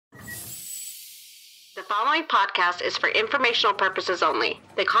following podcast is for informational purposes only.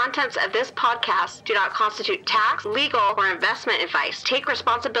 The contents of this podcast do not constitute tax, legal, or investment advice. Take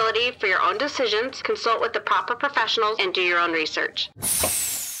responsibility for your own decisions, consult with the proper professionals, and do your own research.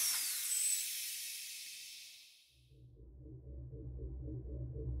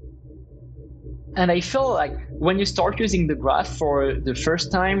 And I feel like when you start using the graph for the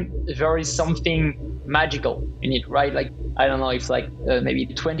first time, there is something magical in it, right? Like, I don't know if maybe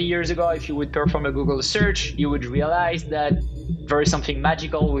 20 years ago, if you would perform a Google search, you would realize that there is something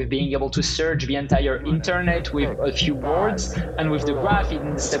magical with being able to search the entire internet with a few words. And with the graph,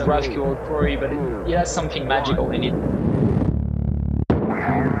 it's a GraphQL query, but it has something magical in it.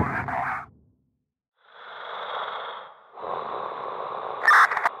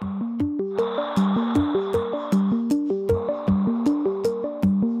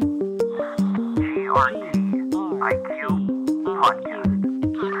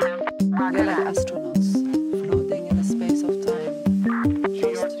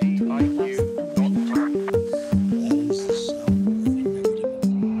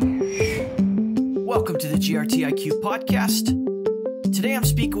 Welcome to the GRTIQ podcast. Today I'm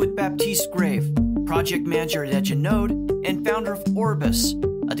speaking with Baptiste Greve, project manager at Node and founder of Orbis,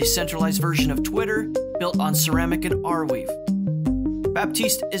 a decentralized version of Twitter built on Ceramic and Arweave.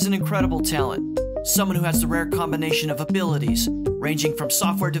 Baptiste is an incredible talent, someone who has the rare combination of abilities, ranging from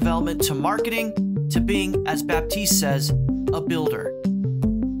software development to marketing, to being, as Baptiste says, a builder.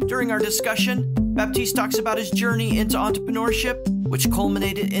 During our discussion, Baptiste talks about his journey into entrepreneurship, which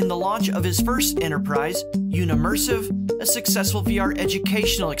culminated in the launch of his first enterprise, Unimersiv, a successful VR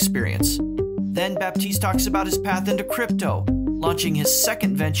educational experience. Then Baptiste talks about his path into crypto, launching his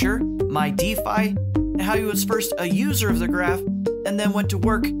second venture, MyDeFi, and how he was first a user of the graph and then went to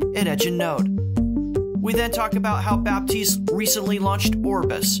work at Node. We then talk about how Baptiste recently launched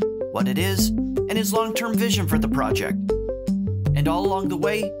Orbis, what it is, and his long-term vision for the project. And all along the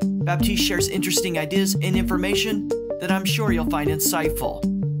way, Baptiste shares interesting ideas and information that I'm sure you'll find insightful.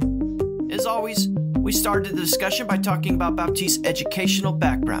 As always, we started the discussion by talking about Baptiste's educational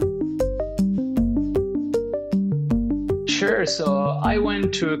background. Sure. So I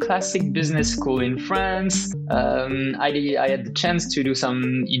went to a classic business school in France. I had the chance to do some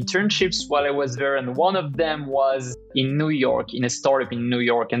internships while I was there, and one of them was in New York, in a startup in New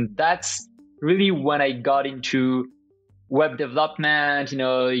York. And that's really when I got into web development,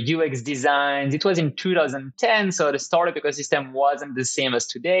 UX design. It was in 2010, so the startup ecosystem wasn't the same as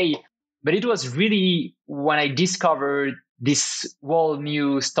today. But it was really when I discovered this whole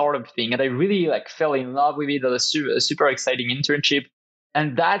new startup thing, and I really fell in love with it. It was a super exciting internship,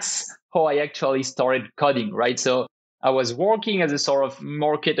 and that's how I actually started coding, right? So I was working as a sort of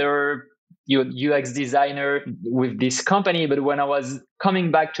marketer, UX designer with this company, but when I was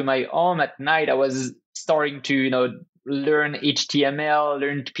coming back to my home at night, I was starting to learn HTML,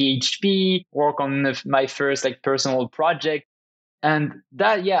 learn PHP, work on my first personal project. And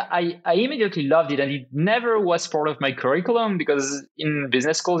that, I immediately loved it. And it never was part of my curriculum because in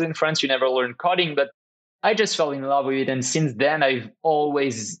business schools in France, you never learn coding, but I just fell in love with it. And since then, I've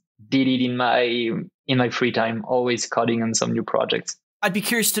always did it in my free time, always coding on some new projects. I'd be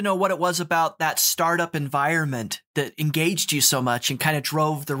curious to know what it was about that startup environment that engaged you so much and kind of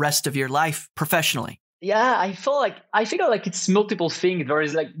drove the rest of your life professionally. Yeah, I feel like it's multiple things. There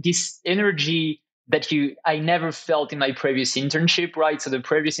is this energy that I never felt in my previous internship, right? So the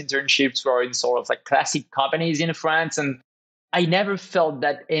previous internships were in sort of classic companies in France, and I never felt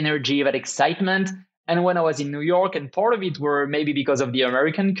that energy, that excitement. And when I was in New York, and part of it were maybe because of the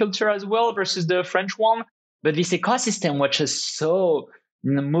American culture as well versus the French one, but this ecosystem was just so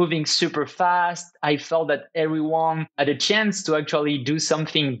moving super fast. I felt that everyone had a chance to actually do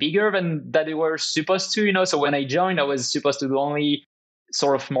something bigger than that they were supposed to, So when I joined, I was supposed to do only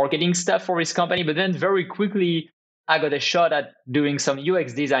sort of marketing stuff for this company. But then very quickly, I got a shot at doing some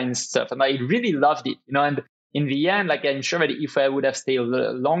UX design stuff. And I really loved it, And in the end, I'm sure that if I would have stayed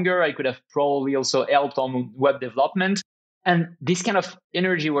longer, I could have probably also helped on web development. And this kind of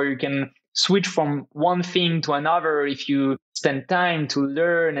energy where you can switch from one thing to another if you spend time to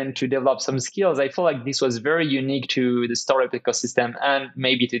learn and to develop some skills. I feel like this was very unique to the startup ecosystem and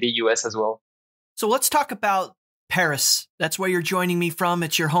maybe to the US as well. So let's talk about Paris. That's where you're joining me from.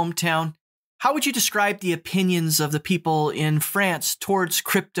 It's your hometown. How would you describe the opinions of the people in France towards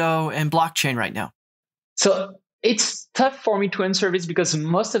crypto and blockchain right now? So it's tough for me to answer this because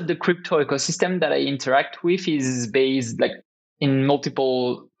most of the crypto ecosystem that I interact with is based in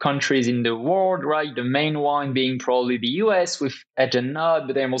multiple countries in the world, right? The main one being probably the US with Node,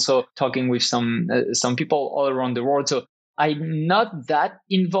 but I'm also talking with some people all around the world. So I'm not that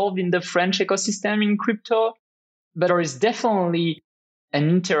involved in the French ecosystem in crypto, but there is definitely an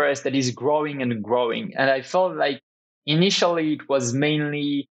interest that is growing and growing. And I felt like initially it was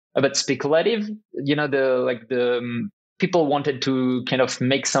mainly a bit speculative. The people wanted to kind of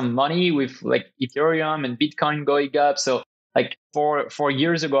make some money with like Ethereum and Bitcoin going up. So like 4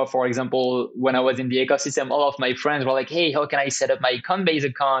 years ago, for example, when I was in the ecosystem, all of my friends were like, "Hey, how can I set up my Coinbase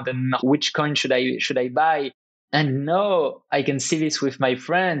account and which coin should I buy?" And now I can see this with my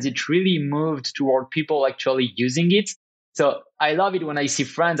friends. It really moved toward people actually using it. So I love it when I see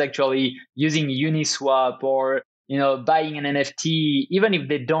friends actually using Uniswap or buying an NFT, even if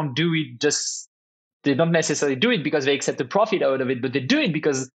they don't do it they don't necessarily do it because they accept a profit out of it, but they do it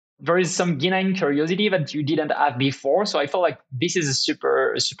because there is some genuine curiosity that you didn't have before. So I feel like this is a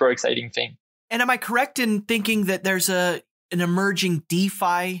super exciting thing. And am I correct in thinking that there's an emerging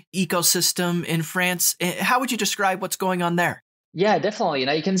DeFi ecosystem in France? How would you describe what's going on there? Yeah, definitely. And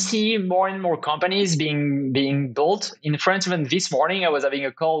I can see more and more companies being built in France. Even this morning, I was having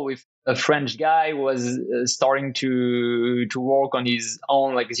a call with a French guy who was starting to work on his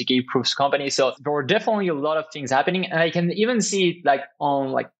own like ZK proofs company. So there were definitely a lot of things happening, and I can even see it like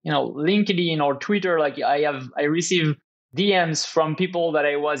on LinkedIn or Twitter. Like I receive DMs from people that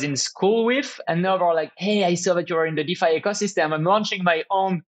I was in school with, and now they're like, "Hey, I saw that you're in the DeFi ecosystem. I'm launching my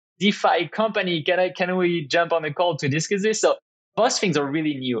own DeFi company. Can we jump on a call to discuss this?" So those things are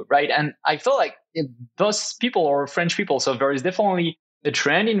really new, right? And I feel like those people are French people. So there is definitely a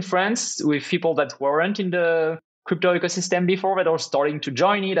trend in France with people that weren't in the crypto ecosystem before that are starting to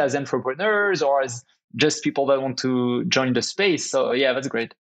join it as entrepreneurs or as just people that want to join the space. So yeah, that's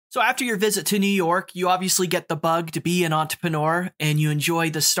great. So after your visit to New York, you obviously get the bug to be an entrepreneur and you enjoy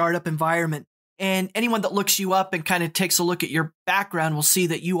the startup environment. And anyone that looks you up and kind of takes a look at your background will see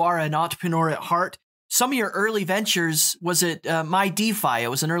that you are an entrepreneur at heart. Some of your early ventures, was it MyDeFi? It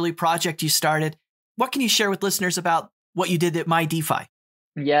was an early project you started. What can you share with listeners about what you did at MyDeFi?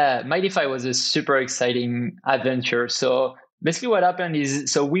 Yeah, MyDeFi was a super exciting adventure. So basically what happened is,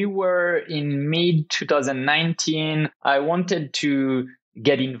 so we were in mid 2019. I wanted to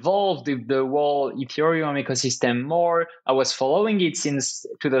get involved with the whole Ethereum ecosystem more. I was following it since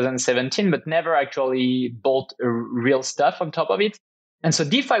 2017, but never actually built real stuff on top of it. And so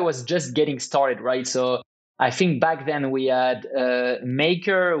DeFi was just getting started, right? So I think back then we had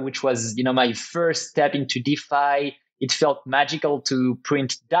Maker, which was, my first step into DeFi. It felt magical to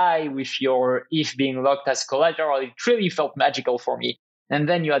print DAI with your ETH being locked as collateral. It really felt magical for me. And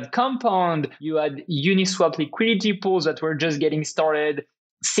then you had Compound, you had Uniswap liquidity pools that were just getting started.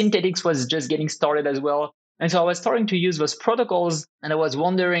 Synthetics was just getting started as well. And so I was starting to use those protocols and I was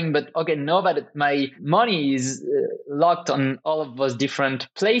wondering, but okay, now that my money is locked on all of those different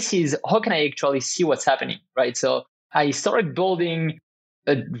places, how can I actually see what's happening, right? So I started building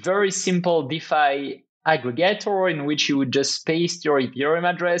a very simple DeFi aggregator in which you would just paste your Ethereum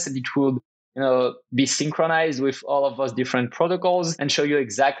address and it would be synchronized with all of those different protocols and show you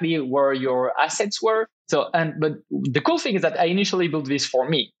exactly where your assets were. But the cool thing is that I initially built this for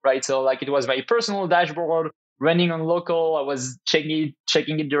me, right? So like it was my personal dashboard running on local. I was checking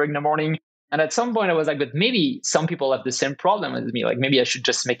it during the morning. And at some point I was like, but maybe some people have the same problem as me. Like maybe I should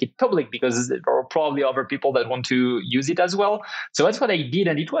just make it public because there are probably other people that want to use it as well. So that's what I did.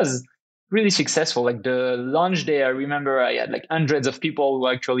 And it was really successful. Like the launch day, I remember I had like hundreds of people who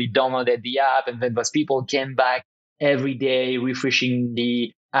actually downloaded the app, and then those people came back every day, refreshing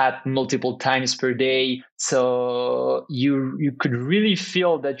the app multiple times per day. So you could really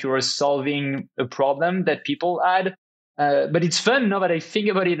feel that you were solving a problem that people had. But it's fun now that I think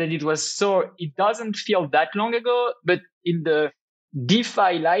about it, and it doesn't feel that long ago, but in the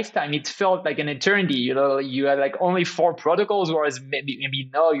DeFi lifetime, it felt like an eternity. You had like only 4 protocols, whereas maybe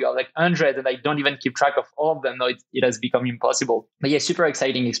now you have like 100, and I don't even keep track of all of them. Now it has become impossible. But yeah, super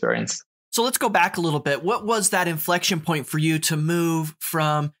exciting experience. So let's go back a little bit. What was that inflection point for you to move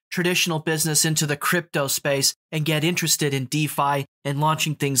from traditional business into the crypto space and get interested in DeFi and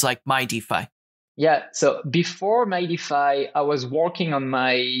launching things like MyDeFi? Yeah. So before MyDeFi, I was working on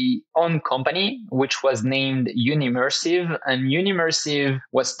my own company, which was named Unimersiv. And Unimersiv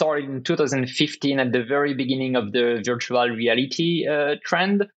was started in 2015 at the very beginning of the virtual reality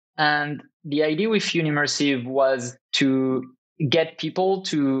trend. And the idea with Unimersiv was to get people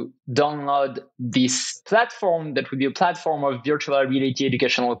to download this platform that would be a platform of virtual reality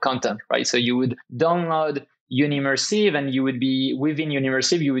educational content, right? So you would download Unimersiv, and you would be within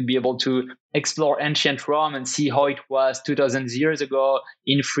Unimersiv, you would be able to explore ancient Rome and see how it was 2000 years ago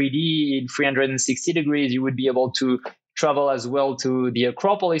in 3D, in 360 degrees. You would be able to travel as well to the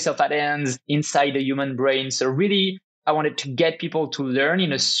Acropolis of Athens inside the human brain. So really I wanted to get people to learn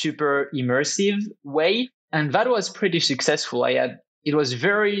in a super immersive way. And that was pretty successful. It was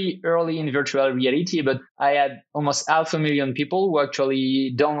very early in virtual reality, but I had almost 500,000 people who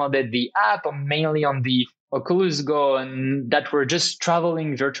actually downloaded the app, mainly on the Oculus Go, and that were just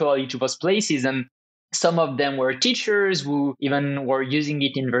traveling virtually to those places. And some of them were teachers who even were using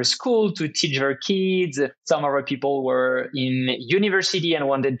it in their school to teach their kids. Some other people were in university and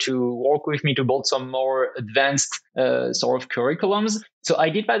wanted to work with me to build some more advanced sort of curriculums. So I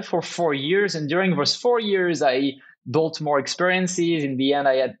did that for 4 years. And during those 4 years, I built more experiences. In the end,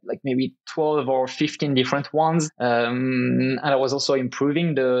 I had like maybe 12 or 15 different ones. And I was also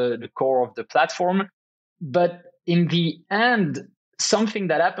improving the core of the platform. But in the end, something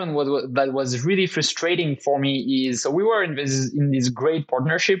that happened that was really frustrating for me is, so we were in this great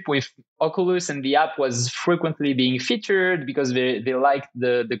partnership with Oculus, and the app was frequently being featured because they liked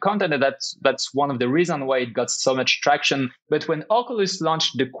the content, and that's one of the reasons why it got so much traction. But when Oculus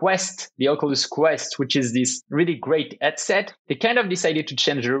launched the Oculus Quest, which is this really great headset, they kind of decided to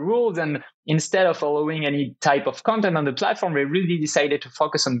change the rules, and instead of allowing any type of content on the platform, they really decided to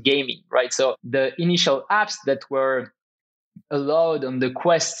focus on gaming, right? So the initial apps that were allowed on the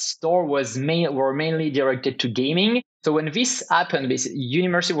Quest store were mainly directed to gaming. So when this happened,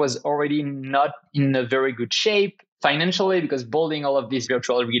 Unimersiv was already not in a very good shape financially, because building all of this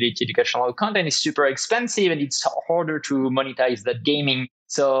virtual reality educational content is super expensive and it's harder to monetize that gaming.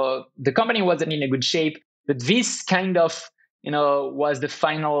 So the company wasn't in a good shape, but this kind of, was the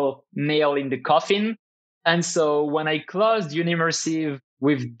final nail in the coffin. And so when I closed Unimersiv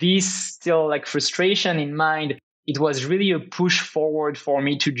with this still like frustration in mind, it was really a push forward for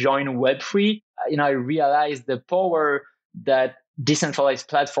me to join Web3. I realized the power that decentralized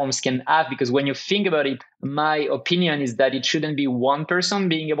platforms can have, because when you think about it, my opinion is that it shouldn't be one person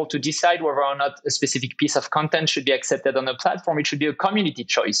being able to decide whether or not a specific piece of content should be accepted on a platform. It should be a community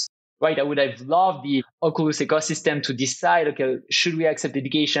choice, right? I would have loved the Oculus ecosystem to decide, okay, should we accept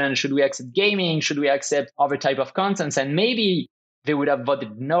education? Should we accept gaming? Should we accept other type of contents? And maybe they would have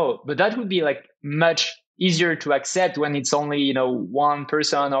voted no, but that would be like much easier to accept when it's only, one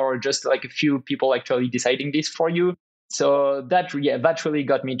person or just like a few people actually deciding this for you. So that really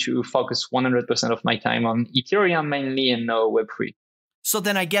got me to focus 100% of my time on Ethereum mainly, and Web3. So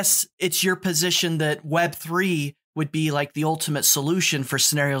then I guess it's your position that Web3 would be like the ultimate solution for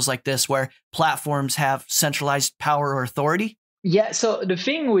scenarios like this, where platforms have centralized power or authority? Yeah. So the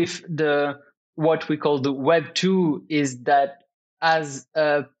thing with what we call the Web 2 is that as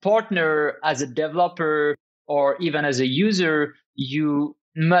a partner, as a developer, or even as a user, you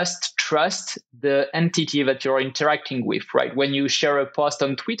must trust the entity that you're interacting with, right? When you share a post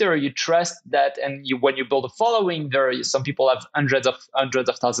on Twitter, you trust that, and when you build a following, some people have hundreds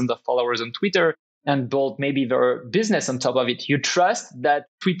of thousands of followers on Twitter and build maybe their business on top of it. You trust that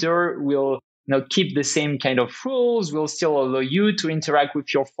Twitter will keep the same kind of rules, will still allow you to interact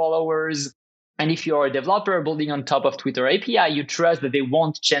with your followers. And if you're a developer building on top of Twitter API, you trust that they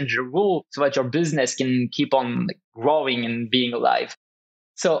won't change the rule so that your business can keep on growing and being alive.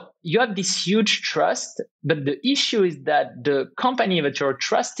 So you have this huge trust, but the issue is that the company that you're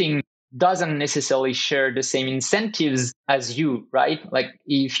trusting doesn't necessarily share the same incentives as you, right? Like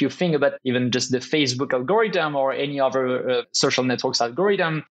if you think about even just the Facebook algorithm or any other social networks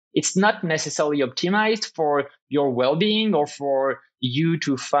algorithm, it's not necessarily optimized for your well-being or for you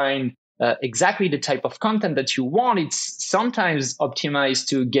to find exactly the type of content that you want. It's sometimes optimized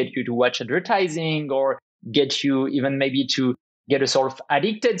to get you to watch advertising or get you even maybe to get a sort of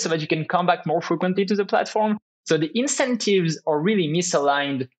addicted so that you can come back more frequently to the platform. So the incentives are really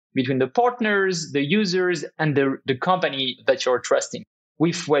misaligned between the partners, the users, and the company that you're trusting.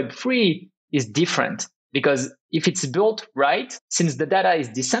 With Web3 is different, because if it's built right, since the data is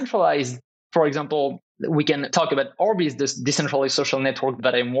decentralized, for example, we can talk about Orbis, this decentralized social network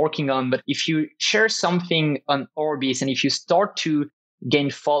that I'm working on. But if you share something on Orbis and if you start to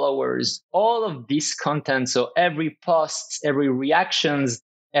gain followers, all of this content, so every post, every reactions,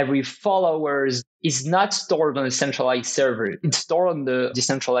 every followers is not stored on a centralized server. It's stored on the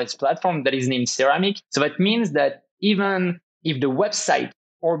decentralized platform that is named Ceramic. So that means that even if the website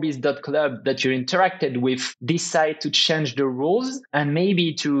Orbis.club that you interacted with decide to change the rules and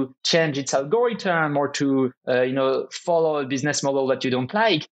maybe to change its algorithm or to follow a business model that you don't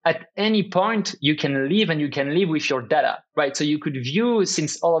like, at any point you can leave, and you can leave with your data, right? So you could view,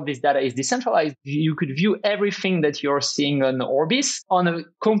 since all of this data is decentralized, you could view everything that you're seeing on Orbis on a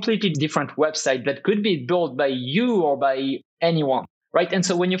completely different website that could be built by you or by anyone, right? And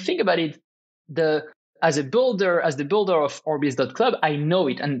so when you think about it, the as the builder of Orbis.club, I know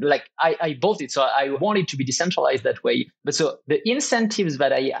it. And like I built it. So I want it to be decentralized that way. But so the incentives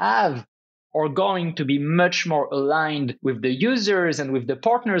that I have are going to be much more aligned with the users and with the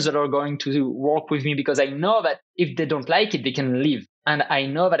partners that are going to work with me, because I know that if they don't like it, they can leave. And I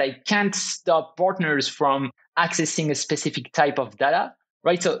know that I can't stop partners from accessing a specific type of data,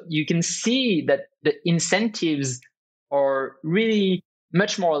 right? So you can see that the incentives are really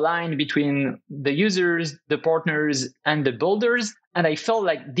much more aligned between the users, the partners, and the builders. And I felt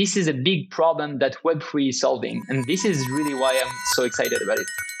like this is a big problem that Web3 is solving. And this is really why I'm so excited about it.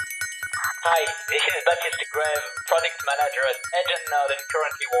 Hi, this is Baptiste Greve, product manager at EdgeNode and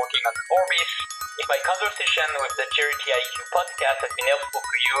currently working on Orbis. If my conversation with the GRTIQ podcast has been helpful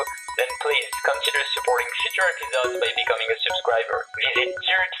to you, then please consider supporting future episodes by becoming a subscriber. Visit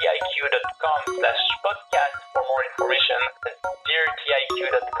grtiq.com/podcast for more information. That's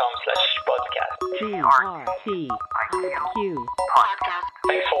grtiq.com/podcast. GRTIQ podcast.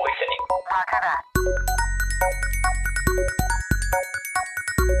 Thanks for listening.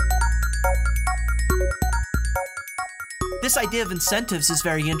 This idea of incentives is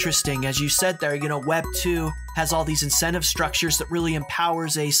very interesting. As you said there, Web 2 has all these incentive structures that really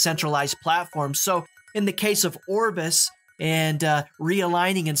empowers a centralized platform. So in the case of Orbis and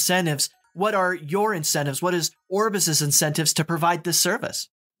realigning incentives, what are your incentives? What is Orbis's incentives to provide this service?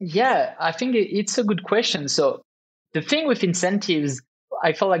 Yeah, I think it's a good question. So the thing with incentives,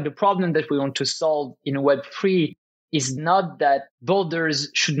 I feel like the problem that we want to solve in Web3 is not that builders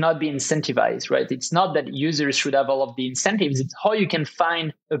should not be incentivized, right? It's not that users should have all of the incentives. It's how you can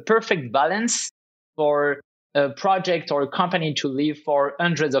find a perfect balance for a project or a company to live for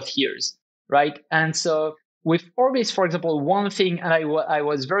hundreds of years, right? And so with Orbis, for example, one thing, and I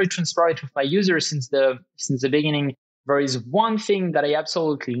was very transparent with my users since the beginning, there is one thing that I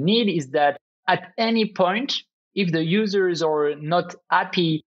absolutely need is that at any point, if the users are not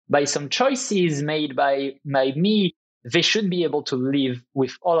happy by some choices made by me, they should be able to live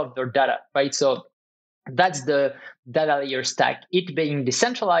with all of their data, right? So that's the data layer stack. It being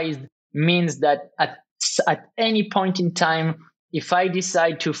decentralized means that at any point in time, if I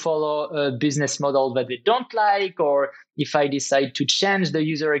decide to follow a business model that they don't like, or if I decide to change the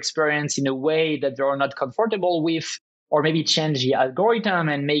user experience in a way that they are not comfortable with, or maybe change the algorithm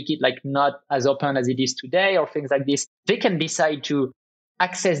and make it like not as open as it is today, or things like this, they can decide to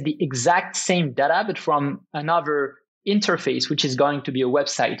access the exact same data, but from another interface, which is going to be a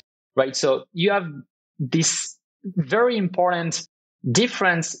website, right? So you have this very important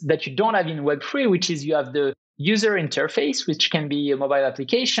difference that you don't have in Web3, which is you have the user interface, which can be a mobile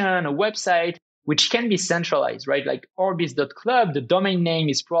application, a website, which can be centralized, right? Like Orbis.club, the domain name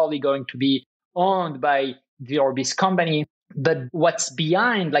is probably going to be owned by the Orbis company. But what's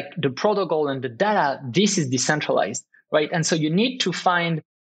behind, like the protocol and the data, this is decentralized, right? And so you need to find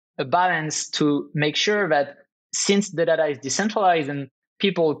a balance to make sure that since the data is decentralized and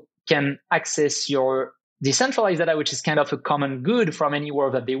people can access your decentralized data, which is kind of a common good from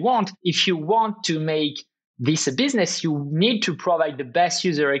anywhere that they want, if you want to make this a business, you need to provide the best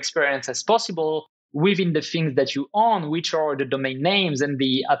user experience as possible within the things that you own, which are the domain names and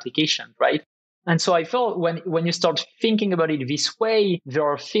the application, right? And so I felt when you start thinking about it this way, there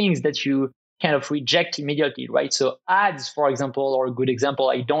are things that you kind of reject immediately, right? So ads, for example, are a good example.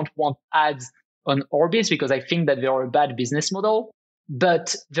 I don't want ads on Orbis because I think that they are a bad business model.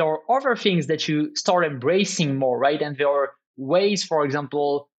 But there are other things that you start embracing more, right? And there are ways, for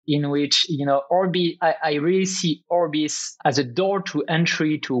example, in which, Orbis, I really see Orbis as a door to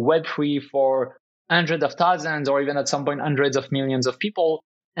entry to Web3 for hundreds of thousands, or even at some point, hundreds of millions of people.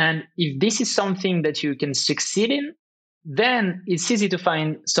 And if this is something that you can succeed in, then it's easy to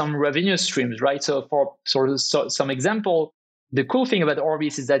find some revenue streams, right? So for some example, the cool thing about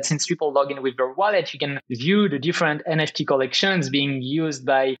Orbis is that since people log in with their wallet, you can view the different NFT collections being used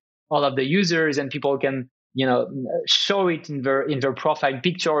by all of the users, and people can, show it in their profile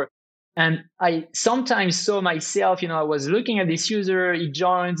picture. And I sometimes saw myself, I was looking at this user, he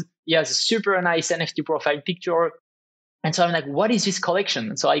joins, he has a super nice NFT profile picture. And so I'm like, what is this collection?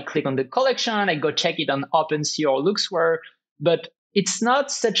 And so I click on the collection, I go check it on OpenSea or Luxware, but it's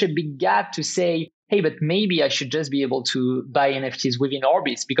not such a big gap to say, hey, but maybe I should just be able to buy NFTs within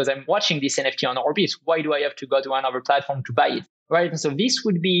Orbis because I'm watching this NFT on Orbis. Why do I have to go to another platform to buy it? Right. And so this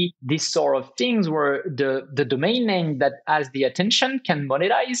would be this sort of things where the domain name that has the attention can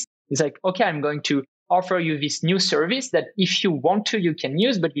monetize. It's like, okay, I'm going to offer you this new service that if you want to, you can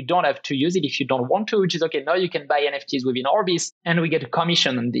use, but you don't have to use it if you don't want to, which is okay. Now you can buy NFTs within Orbis and we get a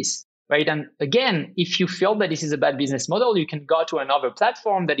commission on this. Right. And again, if you feel that this is a bad business model, you can go to another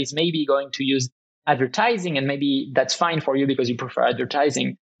platform that is maybe going to use advertising, and maybe that's fine for you because you prefer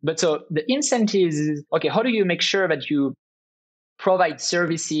advertising. But so the incentives is, okay, how do you make sure that you provide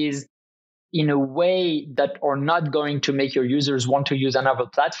services in a way that are not going to make your users want to use another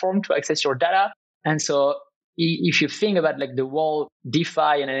platform to access your data? And so if you think about like the whole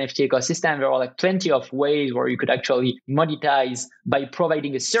DeFi and NFT ecosystem, there are like plenty of ways where you could actually monetize by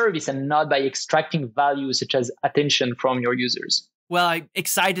providing a service and not by extracting value such as attention from your users. Well, I'm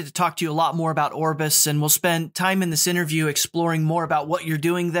excited to talk to you a lot more about Orbis, and we'll spend time in this interview exploring more about what you're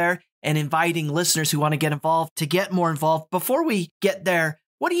doing there and inviting listeners who want to get involved to get more involved. Before we get there,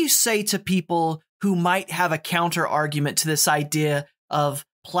 what do you say to people who might have a counter argument to this idea of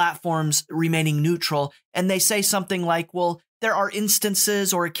platforms remaining neutral? And they say something like, well, there are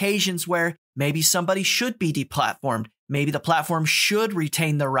instances or occasions where maybe somebody should be deplatformed. Maybe the platform should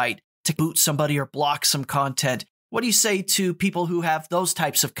retain the right to boot somebody or block some content. What do you say to people who have those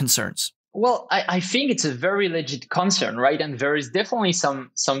types of concerns? Well, I think it's a very legit concern, right? And there is definitely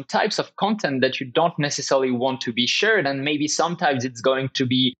some types of content that you don't necessarily want to be shared, and maybe sometimes it's going to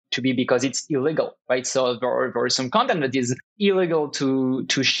be because it's illegal, right? So there is some content that is illegal to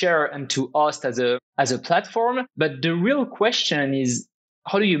share and to host as a platform. But the real question is,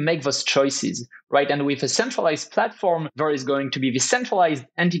 how do you make those choices, right? And with a centralized platform, there is going to be the centralized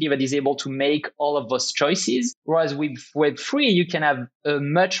entity that is able to make all of those choices. Whereas with Web3, you can have a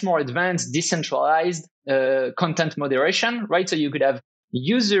much more advanced, decentralized content moderation, right? So you could have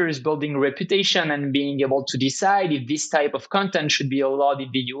users building reputation and being able to decide if this type of content should be allowed in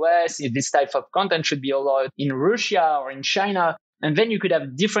the US, if this type of content should be allowed in Russia or in China. And then you could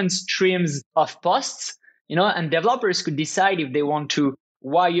have different streams of posts, and developers could decide if they want to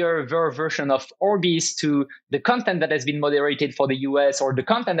wire their version of Orbis to the content that has been moderated for the US or the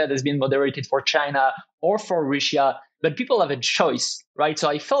content that has been moderated for China or for Russia. But people have a choice, right? So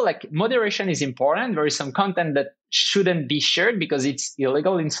I feel like moderation is important. There is some content that shouldn't be shared because it's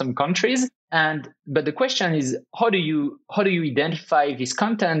illegal in some countries. But the question is, how do you identify this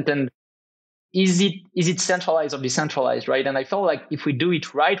content, and is it centralized or decentralized, right? And I feel like if we do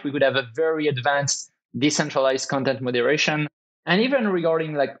it right, we could have a very advanced decentralized content moderation. And even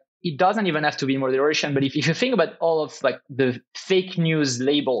regarding like, it doesn't even have to be moderation, but if you think about all of like the fake news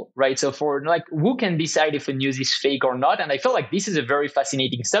label, right? So for like, who can decide if a news is fake or not? And I feel like this is a very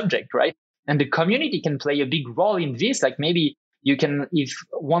fascinating subject, right? And the community can play a big role in this. Like maybe you can,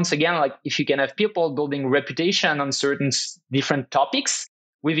 if you can have people building reputation on certain different topics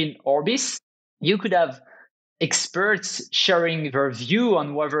within Orbis, you could have experts sharing their view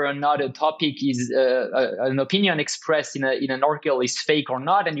on whether or not a topic is an opinion expressed in an article is fake or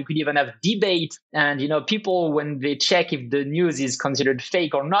not. And you could even have debate, and people, when they check if the news is considered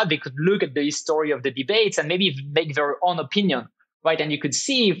fake or not, they could look at the history of the debates and maybe make their own opinion, right? And you could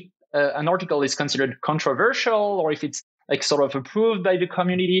see if an article is considered controversial or if it's like sort of approved by the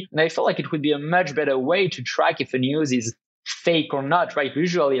community. And I feel like it would be a much better way to track if a news is fake or not, right?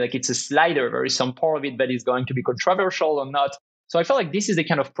 Usually like it's a slider. There is some part of it that is going to be controversial or not. So I feel like this is the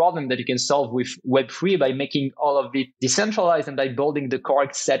kind of problem that you can solve with Web3 by making all of it decentralized and by building the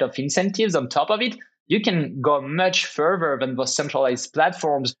correct set of incentives on top of it. You can go much further than those centralized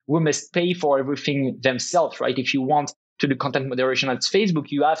platforms who must pay for everything themselves, right? If you want to do content moderation at Facebook,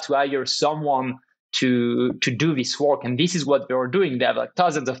 you have to hire someone to do this work. And this is what they are doing. They have like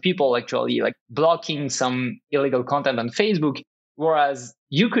thousands of people actually like blocking some illegal content on Facebook. Whereas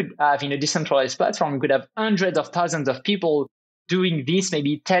you could have in a decentralized platform, you could have hundreds of thousands of people doing this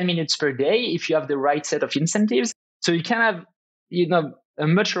maybe 10 minutes per day if you have the right set of incentives. So you can have, a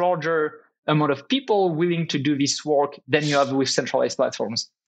much larger amount of people willing to do this work than you have with centralized platforms.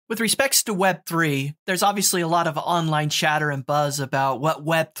 With respects to Web3, there's obviously a lot of online chatter and buzz about what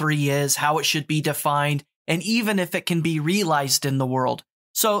Web3 is, how it should be defined, and even if it can be realized in the world.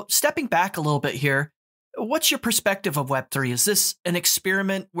 So stepping back a little bit here, what's your perspective of Web3? Is this an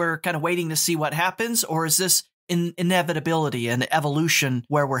experiment we're kind of waiting to see what happens, or is this an inevitability and evolution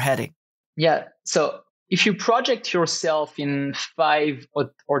where we're heading? Yeah. So if you project yourself in 5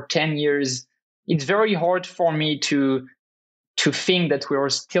 or 10 years, it's very hard for me to think that we're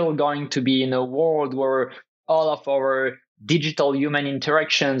still going to be in a world where all of our digital human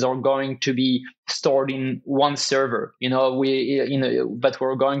interactions are going to be stored in one server. But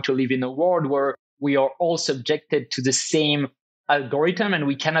we're going to live in a world where we are all subjected to the same algorithm, and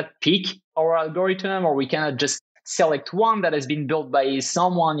we cannot pick our algorithm, or we cannot just select one that has been built by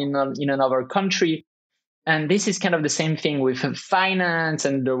someone in another country. And this is kind of the same thing with finance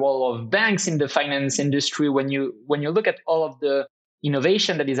and the role of banks in the finance industry. When you look at all of the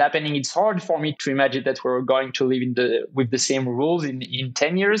innovation that is happening, it's hard for me to imagine that we're going to live with the same rules in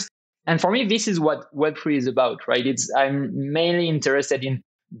 10 years. And for me, this is what Web3 is about, right? I'm mainly interested in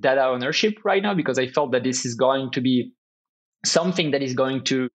data ownership right now because I felt that this is going to be something that is going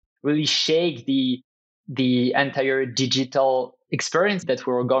to really shake the entire digital experience that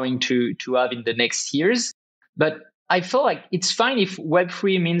we're going to have in the next years. But I feel like it's fine if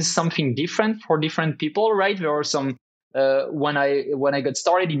Web3 means something different for different people, right? There are some when I got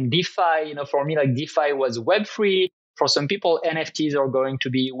started in DeFi, for me, like DeFi was Web3. For some people, NFTs are going to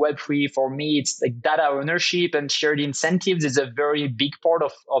be Web3. For me, it's like data ownership and shared incentives is a very big part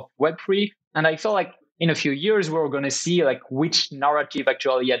of Web3. And I feel like in a few years, we're going to see like which narrative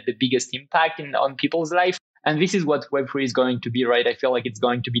actually had the biggest impact on people's life. And this is what Web3 is going to be, right? I feel like it's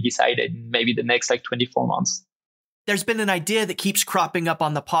going to be decided in maybe the next like 24 months. There's been an idea that keeps cropping up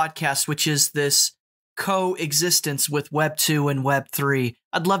on the podcast, which is this coexistence with Web 2 and Web 3.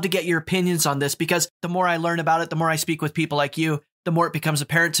 I'd love to get your opinions on this because the more I learn about it, the more I speak with people like you, the more it becomes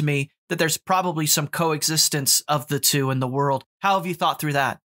apparent to me that there's probably some coexistence of the two in the world. How have you thought through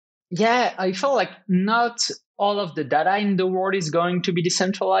that? Yeah, I feel like not all of the data in the world is going to be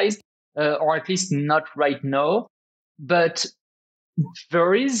decentralized, or at least not right now. But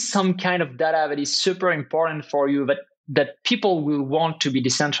there is some kind of data that is super important for you that people will want to be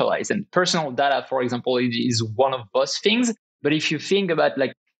decentralized. And personal data, for example, is one of those things. But if you think about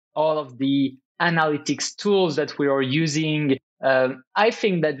like all of the analytics tools that we are using, I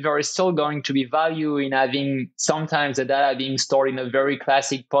think that there is still going to be value in having sometimes the data being stored in a very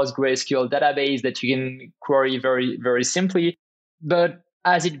classic PostgreSQL database that you can query very, very simply. But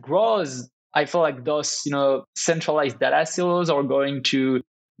as it grows, I feel like those, centralized data silos are going to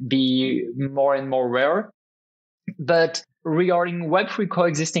be more and more rare. But regarding Web3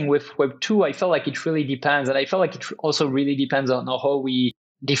 coexisting with Web2, I feel like it really depends. And I feel like it also really depends on how we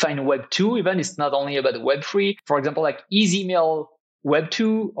define Web2. Even it's not only about Web3. For example, like is email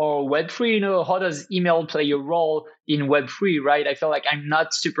Web2 or Web3? How does email play a role in Web3, right? I feel like I'm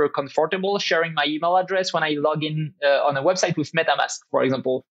not super comfortable sharing my email address when I log in on a website with MetaMask, for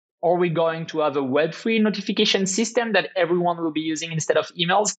example. Are we going to have a Web3 notification system that everyone will be using instead of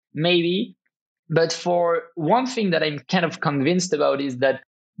emails? Maybe. But for one thing that I'm kind of convinced about is that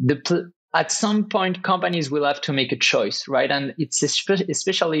at some point, companies will have to make a choice, right? And it's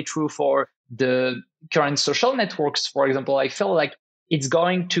especially true for the current social networks. For example, I feel like it's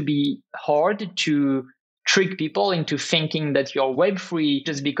going to be hard to trick people into thinking that you're Web3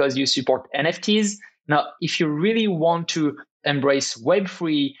 just because you support NFTs. Now, if you really want to embrace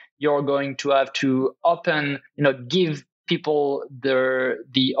Web3, you're going to have to give people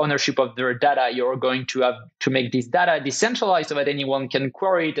the ownership of their data. You're going to have to make this data decentralized so that anyone can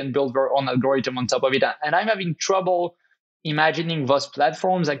query it and build their own algorithm on top of it. And I'm having trouble imagining those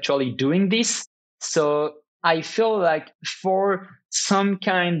platforms actually doing this. So I feel like for some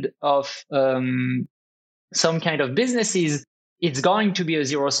kind of businesses, it's going to be a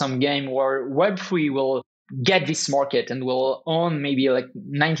zero-sum game where Web3 will get this market and will own maybe like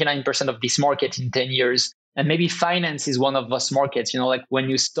 99% of this market in 10 years. And maybe finance is one of those markets, like when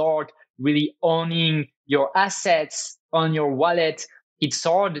you start really owning your assets on your wallet, it's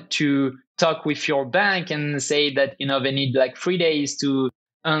hard to talk with your bank and say that, they need like 3 days to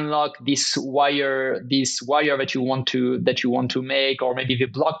unlock this wire that you want to make, or maybe they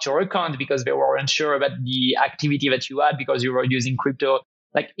blocked your account because they were unsure about the activity that you had because you were using crypto.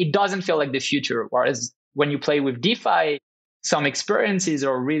 Like it doesn't feel like the future. Whereas when you play with DeFi, some experiences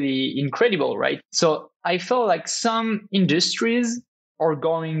are really incredible, right? So I feel like some industries are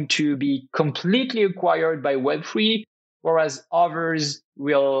going to be completely acquired by Web3, whereas others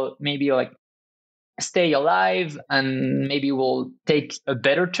will maybe like stay alive and maybe will take a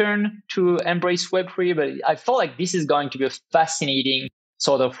better turn to embrace Web3. But I feel like this is going to be a fascinating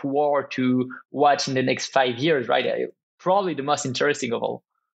sort of war to watch in the next 5 years, right? Probably the most interesting of all.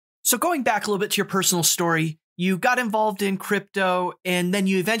 So going back a little bit to your personal story, you got involved in crypto and then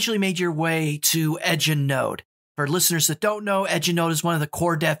you eventually made your way to Edge and Node. For listeners that don't know, Edge and Node is one of the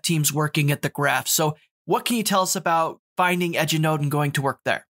core dev teams working at the Graph. So what can you tell us about finding Edge and Node and going to work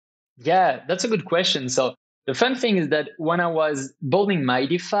there? Yeah, that's a good question. So the fun thing is that when I was building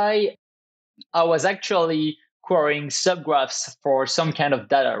MyDeFi, I was actually querying subgraphs for some kind of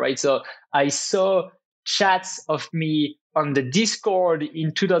data, right? So I saw chats of me on the Discord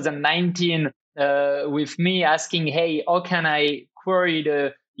in 2019 with me asking, hey, how can I query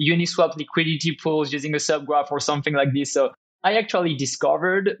the Uniswap liquidity pools using a subgraph or something like this? So I actually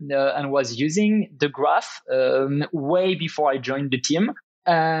discovered and was using the graph way before I joined the team.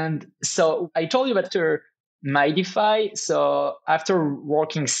 And so I told you after MyDeFi, so after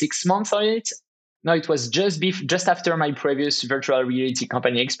working 6 months on it, No, it was just after my previous virtual reality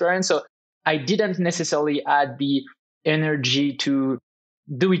company experience. So I didn't necessarily add the energy to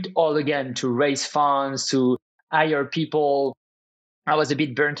do it all again, to raise funds, to hire people. I was a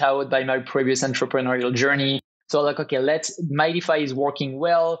bit burnt out by my previous entrepreneurial journey. So like, okay, MyDeFi is working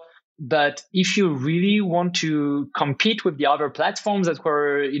well. But if you really want to compete with the other platforms that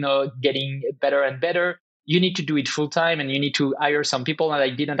were, getting better and better, you need to do it full time and you need to hire some people. And I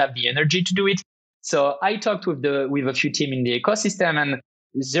didn't have the energy to do it. So I talked with a few team in the ecosystem, and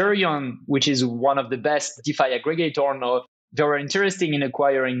Zerion, which is one of the best DeFi aggregator now, they were interested in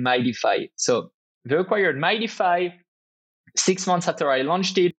acquiring MyDeFi. So they acquired MyDeFi 6 months after I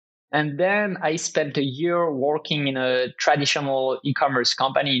launched it. And then I spent a year working in a traditional e-commerce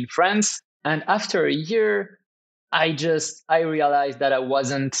company in France. And after a year, I realized that I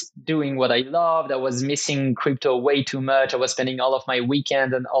wasn't doing what I loved. I was missing crypto way too much. I was spending all of my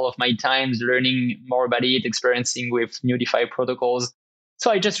weekend and all of my times learning more about it, experiencing with new DeFi protocols.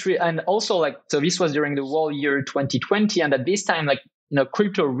 So and also so this was during the whole year 2020. And at this time,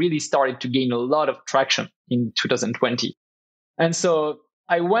 crypto really started to gain a lot of traction in 2020. And so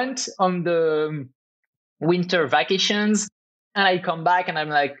I went on the winter vacations and I come back and I'm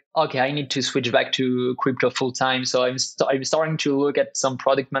like, okay, I need to switch back to crypto full time. So I'm starting to look at some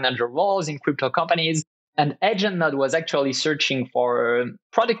product manager roles in crypto companies. And AgentNode was actually searching for a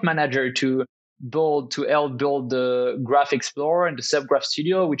product manager to help build the Graph Explorer and the Subgraph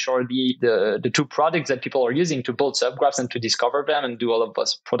Studio, which are the two products that people are using to build subgraphs and to discover them and do all of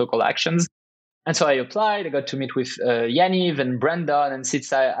those protocol actions. And so I applied. I got to meet with Yaniv and Brendan. And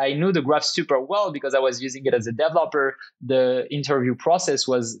since I knew the graph super well because I was using it as a developer, the interview process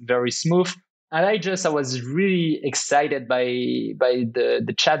was very smooth. And I was really excited by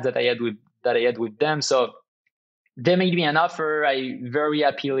the chat that I had with them. So they made me an offer. I very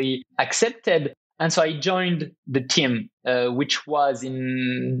happily accepted. And so I joined the team, which was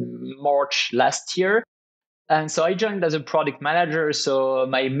in March last year. And so I joined as a product manager. So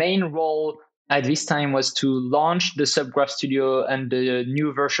my main role at this time was to launch the Subgraph Studio and the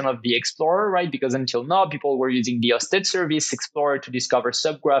new version of the Explorer, right? Because until now, people were using the hosted service Explorer to discover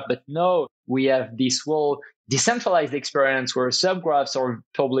subgraph. But now we have this whole decentralized experience where subgraphs are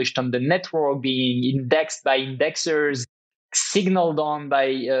published on the network, being indexed by indexers, signaled on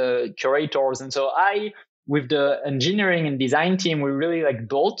by curators. And so with the engineering and design team, we really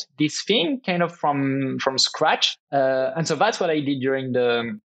built this thing kind of from scratch. And so that's what I did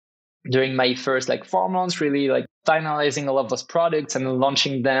during my first 4 months, really finalizing all of those products and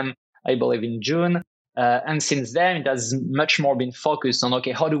launching them, I believe, in June. And since then, it has much more been focused on,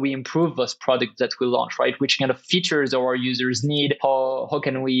 okay, how do we improve those products that we launch, right? Which kind of features our users need? How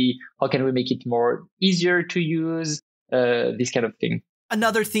can we make it more easier to use? This kind of thing.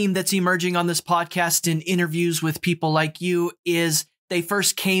 Another theme that's emerging on this podcast in interviews with people like you is they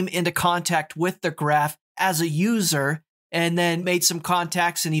first came into contact with the graph as a user and then made some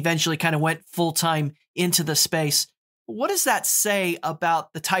contacts and eventually kind of went full-time into the space. What does that say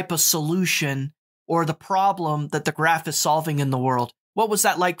about the type of solution or the problem that the graph is solving in the world? What was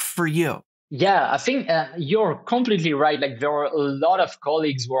that like for you? Yeah, I think you're completely right. There were a lot of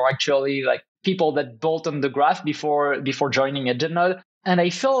colleagues who are actually people that built on the graph before joining AgentNode. And I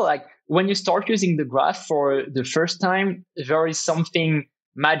feel like when you start using the graph for the first time, there is something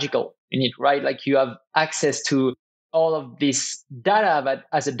magical in it, right? You have access to all of this data that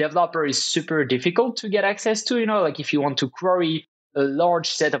as a developer is super difficult to get access to, if you want to query a large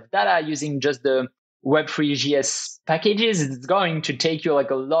set of data using just the Web3.js packages, it's going to take you a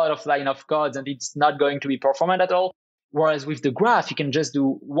lot of line of codes and it's not going to be performant at all. Whereas with the graph, you can just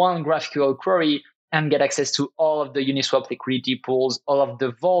do one GraphQL query and get access to all of the Uniswap liquidity pools, all of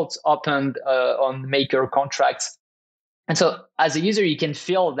the vaults opened on Maker contracts. And so as a user, you can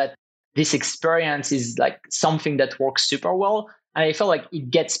feel that this experience is something that works super well. And I feel like it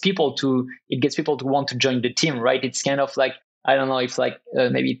gets people to want to join the team, right? It's kind of I don't know if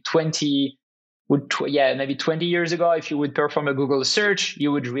maybe 20 years ago, if you would perform a Google search,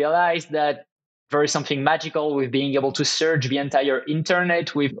 you would realize that there is something magical with being able to search the entire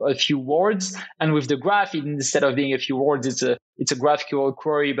internet with a few words. And with the graph, instead of being a few words, it's a GraphQL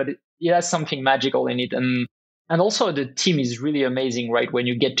query, but it has something magical in it. And also the team is really amazing, right? When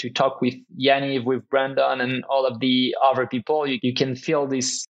you get to talk with Yaniv, with Brandon and all of the other people, you can feel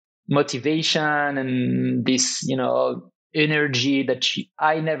this motivation and this, energy that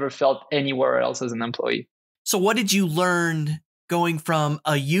I never felt anywhere else as an employee. So what did you learn going from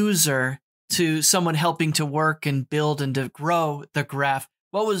a user to someone helping to work and build and to grow the graph?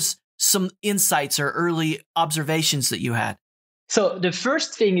 What was some insights or early observations that you had? So the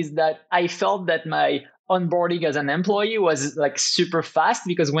first thing is that I felt that my onboarding as an employee was like super fast,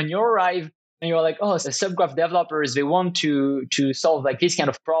 because when you arrive and you're like, oh, the subgraph developers, they want to solve like this kind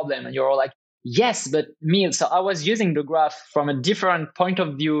of problem. And you're like, yes, but me. So I was using the graph from a different point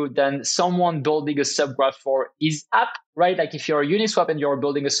of view than someone building a subgraph for his app, right? Like if you're a Uniswap and you're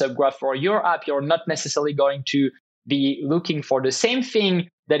building a subgraph for your app, you're not necessarily going to be looking for the same thing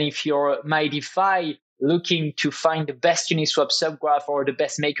than if you're MyDeFi looking to find the best Uniswap subgraph or the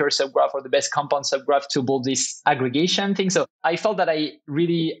best Maker subgraph or the best Compound subgraph to build this aggregation thing. So I felt that I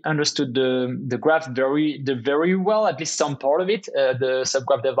really understood the graph very well, at least some part of it, the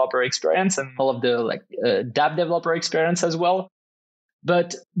subgraph developer experience and all of the dApp developer experience as well.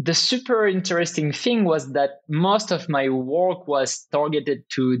 But the super interesting thing was that most of my work was targeted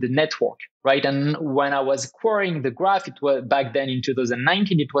to the network, right? And when I was querying the graph, it was back then in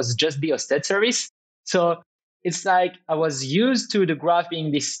 2019, it was just the hosted service. So it's like I was used to the graph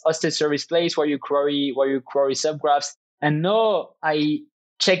being this hosted service place where you query subgraphs. And now I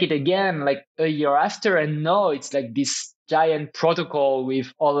check it again like a year after, and now it's like this giant protocol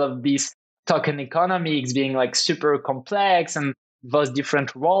with all of these token economics being like super complex and those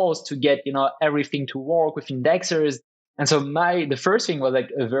different roles to get, everything to work with indexers. And so the first thing was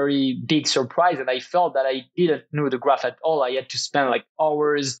like a very big surprise. And I felt that I didn't know the graph at all. I had to spend like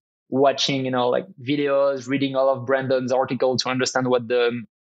hours watching, videos, reading all of Brandon's article to understand what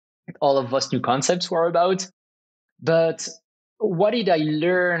all of those new concepts were about. But what did I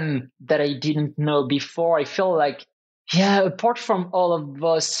learn that I didn't know before? I feel like, apart from all of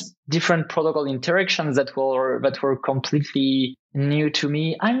those different protocol interactions that were completely new to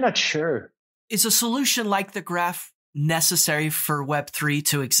me, I'm not sure. Is a solution like the graph necessary for Web3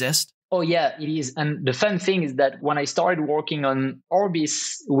 to exist? Oh, yeah, it is. And the fun thing is that when I started working on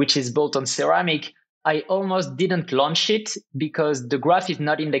Orbis, which is built on Ceramic, I almost didn't launch it because the graph is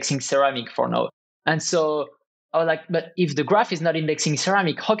not indexing Ceramic for now. And so I was like, but if the graph is not indexing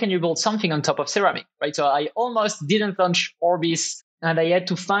Ceramic, how can you build something on top of Ceramic, right? So I almost didn't launch Orbis, and I had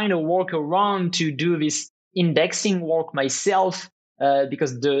to find a workaround to do this indexing work myself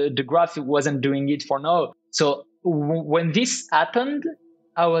because the graph wasn't doing it for now. So when this happened,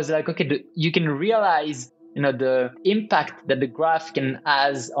 I was like, okay, you can realize, the impact that the graph can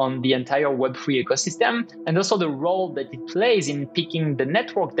has on the entire Web3 ecosystem, and also the role that it plays in picking the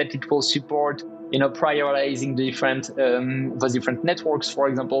network that it will support, prioritizing the those different networks, for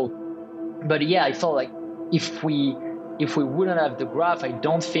example. But yeah, I felt like if we wouldn't have the graph, I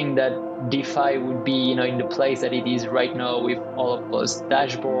don't think that DeFi would be, in the place that it is right now with all of those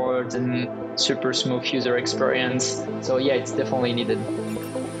dashboards and super smooth user experience. So yeah, it's definitely needed.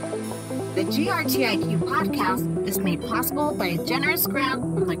 The GRTIQ podcast is made possible by a generous grant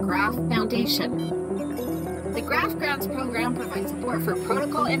from the Graph Foundation. The Graph Grants program provides support for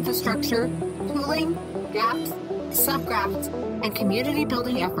protocol infrastructure, tooling, dApps, subgraphs, and community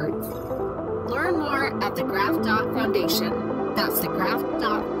building efforts. Learn more at thegraph.foundation. That's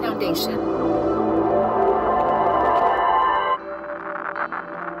thegraph.foundation.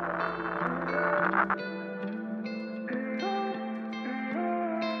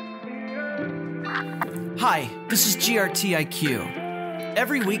 Hi, this is GRTIQ.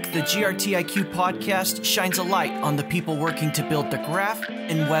 Every week, the GRTIQ podcast shines a light on the people working to build the graph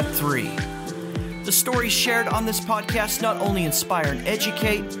in Web3. The stories shared on this podcast not only inspire and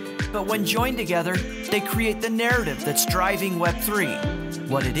educate, but when joined together, they create the narrative that's driving Web3,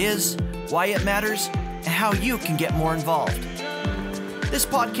 what it is, why it matters, and how you can get more involved. This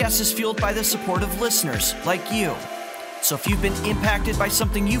podcast is fueled by the support of listeners like you. So if you've been impacted by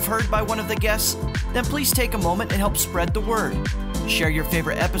something you've heard by one of the guests, then please take a moment and help spread the word. Share your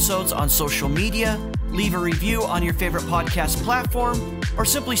favorite episodes on social media, leave a review on your favorite podcast platform, or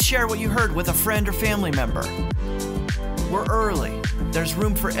simply share what you heard with a friend or family member. We're early. There's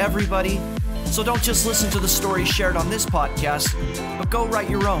room for everybody. So don't just listen to the stories shared on this podcast, but go write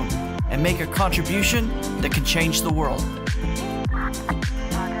your own and make a contribution that can change the world.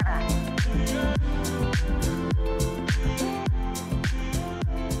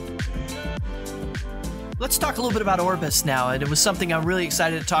 Let's talk a little bit about Orbis now. And it was something I'm really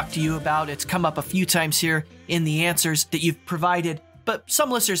excited to talk to you about. It's come up a few times here in the answers that you've provided, but some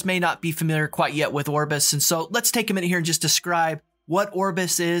listeners may not be familiar quite yet with Orbis. And so let's take a minute here and just describe what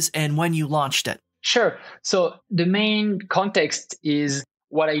Orbis is and when you launched it. Sure. So the main context is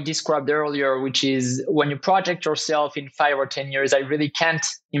what I described earlier, which is when you project yourself in 5 or 10 years, I really can't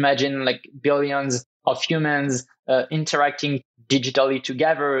imagine like billions of humans interacting digitally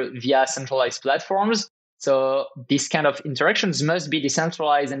together via centralized platforms. So these kind of interactions must be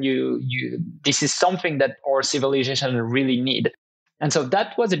decentralized, and this is something that our civilization really need. And so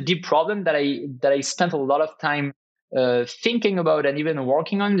that was a deep problem that I spent a lot of time thinking about and even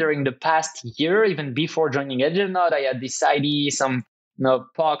working on during the past year. Even before joining EdgeNode, I had this idea, some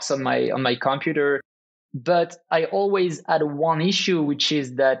POCs on my computer, but I always had one issue, which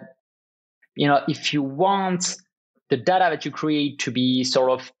is that if you want the data that you create to be sort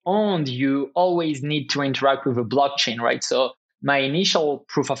of owned, you always need to interact with a blockchain, right? So my initial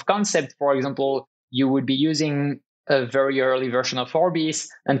proof of concept, for example, you would be using a very early version of Orbis,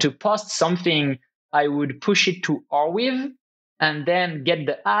 and to post something, I would push it to Arweave and then get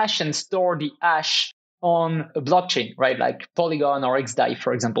the hash and store the hash on a blockchain, right? Like Polygon or XDAI,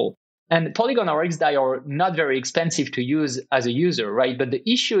 for example. And Polygon or XDAI are not very expensive to use as a user, right? But the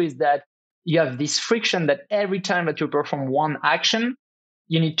issue is that you have this friction that every time that you perform one action,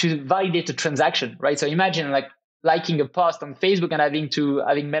 you need to validate a transaction, right? So imagine like liking a post on Facebook and having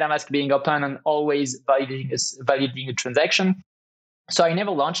MetaMask being open and always validating a transaction. So I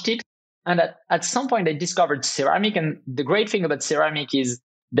never launched it. And at some point I discovered Ceramic. And the great thing about Ceramic is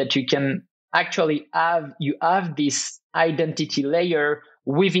that you can actually have this identity layer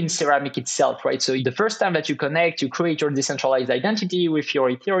within Ceramic itself, right? So the first time that you connect, you create your decentralized identity with your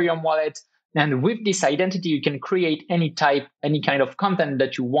Ethereum wallet. And with this identity, you can create any kind of content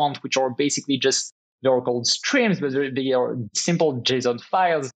that you want, which are basically just, they're called streams, but they are simple JSON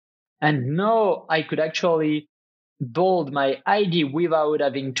files. And now I could actually build my ID without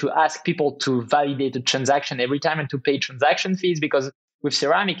having to ask people to validate a transaction every time and to pay transaction fees, because with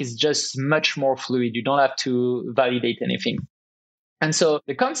Ceramic, it's just much more fluid. You don't have to validate anything. And so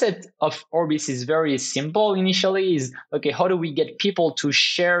the concept of Orbis is very simple initially, is, okay, how do we get people to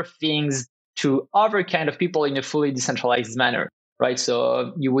share things to other kind of people in a fully decentralized manner, right?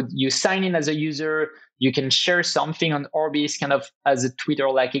 So you sign in as a user, you can share something on Orbis kind of as a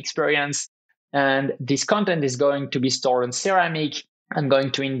Twitter-like experience. And this content is going to be stored on Ceramic. I'm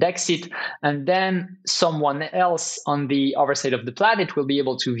going to index it. And then someone else on the other side of the planet will be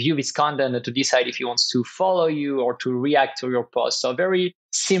able to view this content and to decide if he wants to follow you or to react to your post. So very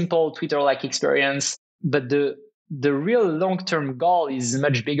simple Twitter-like experience. But the real long-term goal is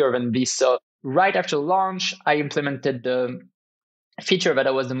much bigger than this. So right after launch, I implemented the feature that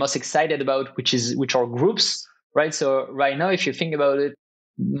I was the most excited about, which are groups, right? So right now, if you think about it,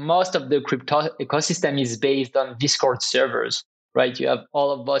 most of the crypto ecosystem is based on Discord servers, right? You have all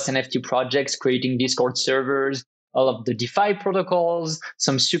of those NFT projects creating Discord servers, all of the DeFi protocols,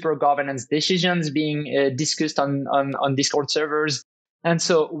 some super governance decisions being discussed on Discord servers. And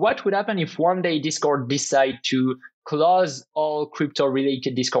so what would happen if one day Discord decide to close all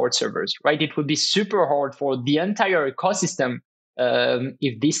crypto-related Discord servers, right? It would be super hard for the entire ecosystem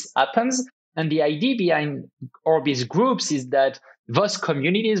if this happens. And the idea behind Orbis groups is that those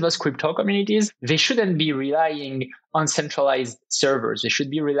communities, those crypto communities, they shouldn't be relying on centralized servers. They should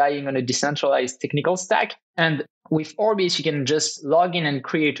be relying on a decentralized technical stack. And with Orbis, you can just log in and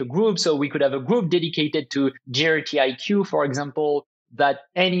create a group. So we could have a group dedicated to GRTIQ, for example, that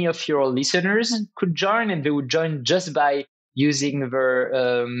any of your listeners could join, and they would join just by using their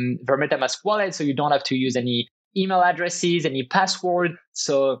MetaMask wallet. So you don't have to use any email addresses, any password.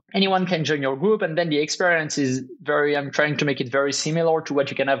 So anyone can join your group. And then the experience is I'm trying to make it very similar to what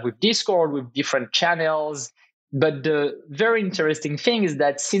you can have with Discord, with different channels. But the very interesting thing is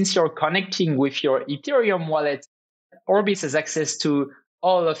that since you're connecting with your Ethereum wallet, Orbis has access to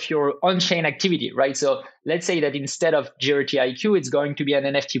all of your on-chain activity, right? So let's say that instead of GRTIQ, it's going to be an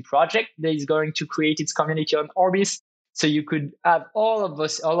NFT project that is going to create its community on Orbis. So you could have all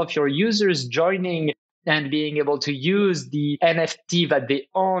of your users joining and being able to use the NFT that they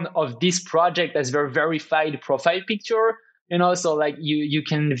own of this project as their verified profile picture. So like you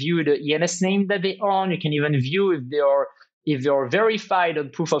can view the ENS name that they own. You can even view if they're verified on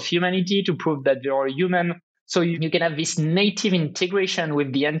proof of humanity to prove that they are human. So you can have this native integration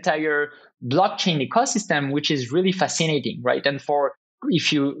with the entire blockchain ecosystem, which is really fascinating, right? And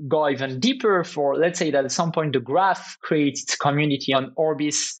if you go even deeper, let's say that at some point the graph creates its community on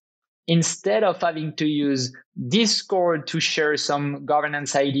Orbis, instead of having to use Discord to share some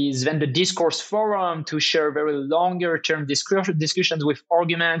governance ideas, then the discourse forum to share very longer term discussions with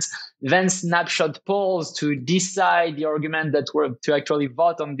arguments, then snapshot polls to decide the argument to actually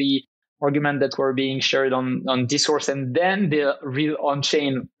vote on the argument that were being shared on Discourse, and then the real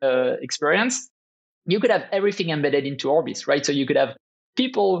on-chain experience. You could have everything embedded into Orbis, right? So you could have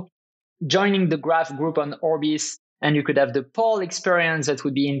people joining the graph group on Orbis, and you could have the poll experience that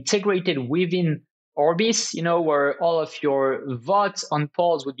would be integrated within Orbis, where all of your votes on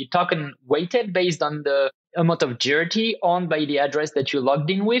polls would be token weighted based on the amount of GRT owned by the address that you logged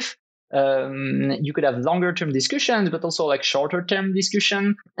in with. You could have longer term discussions, but also like shorter term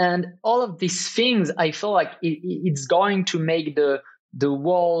discussion. And all of these things, I feel like it's going to make the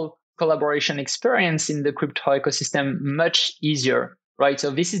whole collaboration experience in the crypto ecosystem much easier, right?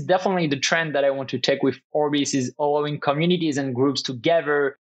 So this is definitely the trend that I want to take with Orbis, is allowing communities and groups to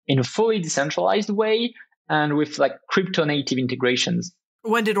gather in a fully decentralized way and with like crypto native integrations.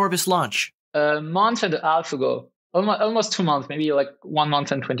 When did Orbis launch? A month and a half ago. Almost 2 months, maybe like 1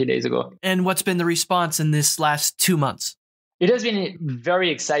 month and 20 days ago. And what's been the response in this last 2 months? It has been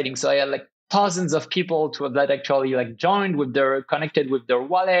very exciting. So I had like thousands of people that actually like joined connected with their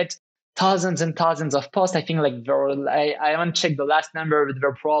wallet, thousands and thousands of posts. I think like I haven't checked the last number, but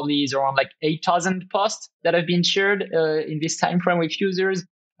there probably is around like 8,000 posts that have been shared in this time frame with users,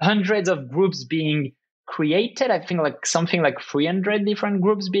 hundreds of groups being created. I think like something like 300 different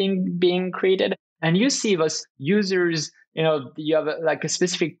groups being created. And you see those users, you have like a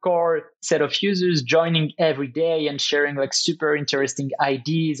specific core set of users joining every day and sharing like super interesting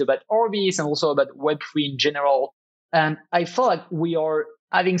ideas about Orbis and also about Web3 in general. And I feel like we are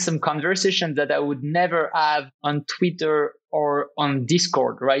having some conversations that I would never have on Twitter or on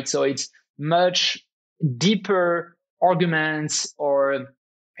Discord, right? So it's much deeper arguments or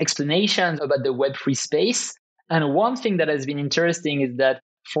explanations about the Web3 space. And one thing that has been interesting is that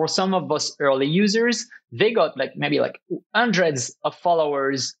for some of us early users, they got like maybe like hundreds of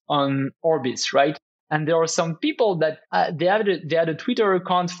followers on Orbis, right? And there are some people that they had a Twitter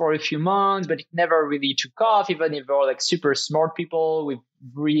account for a few months, but it never really took off, even if they were like super smart people with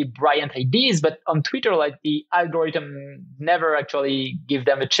really brilliant ideas. But on Twitter, like the algorithm never actually give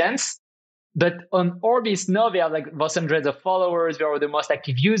them a chance. But on Orbis, now they have like those hundreds of followers. They are the most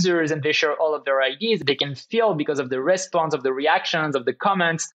active users and they share all of their ideas. They can feel because of the response, of the reactions, of the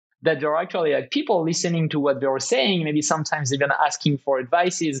comments, that there are actually like people listening to what they are saying, maybe sometimes even asking for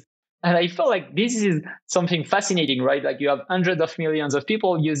advices. And I feel like this is something fascinating, right? Like you have hundreds of millions of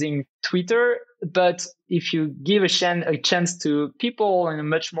people using Twitter, but if you give a chance to people in a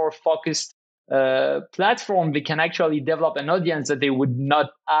much more focused platform, they can actually develop an audience that they would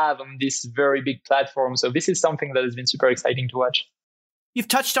not have on this very big platform. So this is something that has been super exciting to watch. You've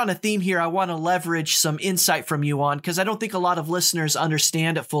touched on a theme here I want to leverage some insight from you on, because I don't think a lot of listeners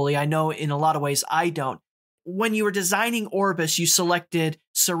understand it fully. I know in a lot of ways I don't. When you were designing Orbis, you selected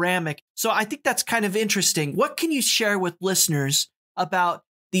ceramic. So I think that's kind of interesting. What can you share with listeners about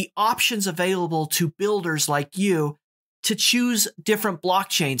the options available to builders like you to choose different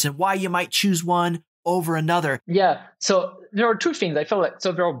blockchains and why you might choose one over another? Yeah. So there are two things. I feel like,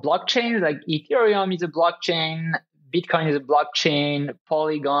 so there are blockchains, like Ethereum is a blockchain, Bitcoin is a blockchain,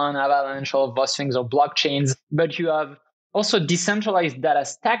 Polygon, Avalanche, all of those things are blockchains. But you have also decentralized data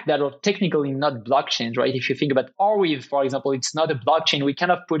stack that are technically not blockchains, right? If you think about Arweave, for example, it's not a blockchain. We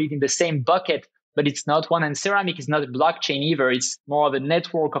cannot put it in the same bucket, but it's not one. And Ceramic is not a blockchain either. It's more of a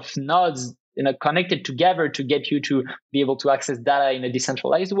network of nodes connected together to get you to be able to access data in a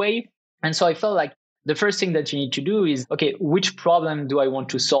decentralized way. And so I felt like the first thing that you need to do is, okay, which problem do I want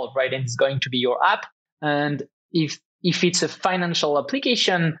to solve, right? And it's going to be your app. And if it's a financial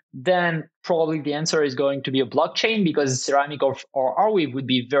application, then probably the answer is going to be a blockchain, because Ceramic or Arweave would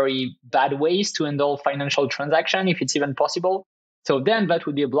be very bad ways to handle financial transaction if it's even possible. So then that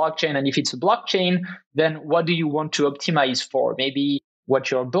would be a blockchain. And if it's a blockchain, then what do you want to optimize for? Maybe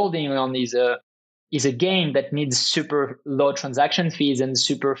what you're building on is a game that needs super low transaction fees and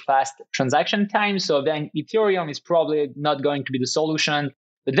super fast transaction time. So then Ethereum is probably not going to be the solution.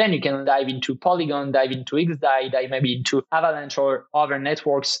 But then you can dive into Polygon, dive into XDAI, dive maybe into Avalanche or other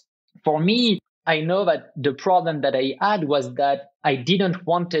networks. For me, I know that the problem that I had was that I didn't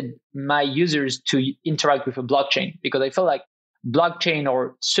wanted my users to interact with a blockchain, because I felt like blockchain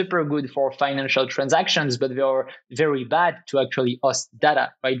are super good for financial transactions, but they are very bad to actually host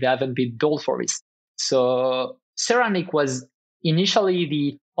data, right? They haven't been built for this. So Ceramic was initially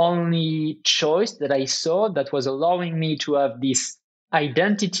the only choice that I saw that was allowing me to have this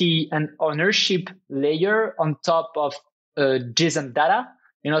identity and ownership layer on top of JSON data.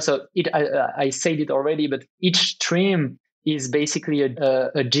 So I said it already, but each stream is basically a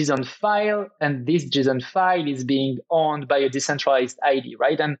JSON file, and this JSON file is being owned by a decentralized ID,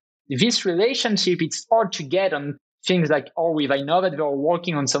 right? And this relationship, it's hard to get on things like Arweave. I know that they're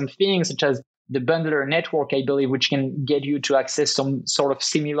working on some things such as the bundler network, I believe, which can get you to access some sort of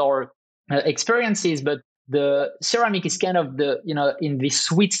similar experiences, but the Ceramic is kind of in the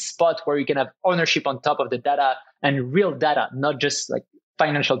sweet spot where you can have ownership on top of the data and real data, not just like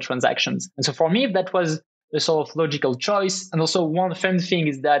financial transactions. And so for me, that was a sort of logical choice. And also one fun thing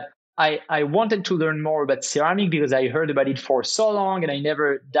is that I wanted to learn more about ceramic because I heard about it for so long and I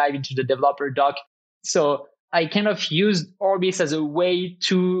never dived into the developer doc. So I kind of used Orbis as a way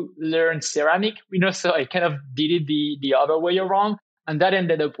to learn ceramic, so I kind of did it the other way around. And that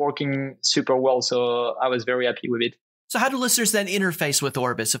ended up working super well. So I was very happy with it. So how do listeners then interface with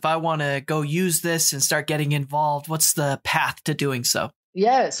Orbis? If I want to go use this and start getting involved, what's the path to doing so?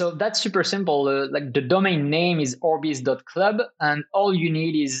 Yeah, so that's super simple. Like the domain name is orbis.club, and all you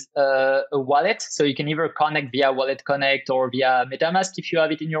need is a wallet. So you can either connect via Wallet Connect or via MetaMask if you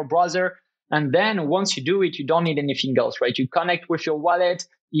have it in your browser. And then once you do it, you don't need anything else, right? You connect with your wallet.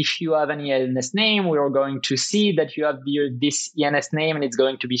 If you have an ENS name, we are going to see that you have this ENS name and it's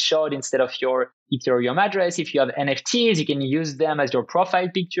going to be showed instead of your Ethereum address. If you have NFTs, you can use them as your profile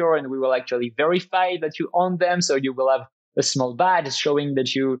picture and we will actually verify that you own them. So you will have a small badge showing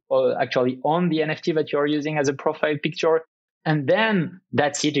that you actually own the NFT that you're using as a profile picture. And then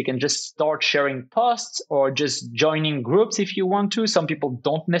that's it. You can just start sharing posts or just joining groups if you want to. Some people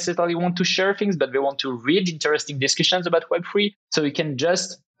don't necessarily want to share things, but they want to read interesting discussions about Web3. So you can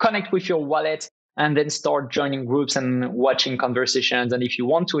just connect with your wallet and then start joining groups and watching conversations. And if you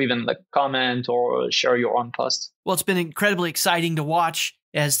want to even comment or share your own posts. Well, it's been incredibly exciting to watch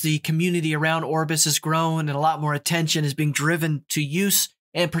as the community around Orbis has grown and a lot more attention is being driven to use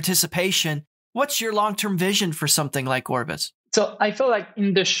and participation. What's your long-term vision for something like Orbis? So I feel like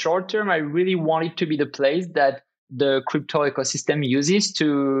in the short term, I really want it to be the place that the crypto ecosystem uses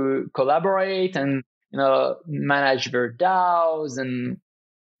to collaborate and manage their DAOs and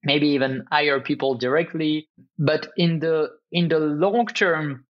maybe even hire people directly. But in the long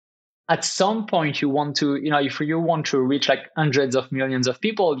term, at some point you want to, if you want to reach like hundreds of millions of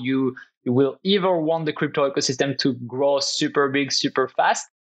people, you will either want the crypto ecosystem to grow super big, super fast,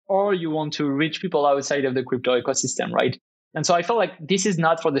 or you want to reach people outside of the crypto ecosystem, right? And so I feel like this is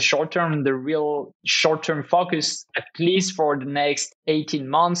not for the short term. The real short-term focus, at least for the next 18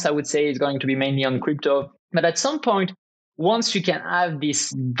 months, I would say is going to be mainly on crypto. But at some point, once you can have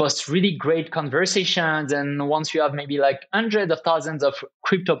those really great conversations, and once you have maybe like hundreds of thousands of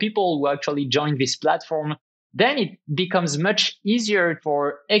crypto people who actually join this platform, then it becomes much easier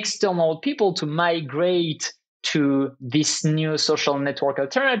for external people to migrate to this new social network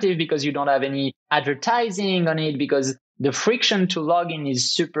alternative because you don't have any advertising on it, because the friction to log in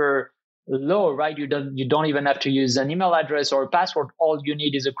is super low, right? You don't even have to use an email address or a password. All you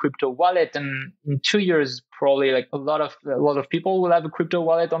need is a crypto wallet. And in 2 years, probably like a lot of people will have a crypto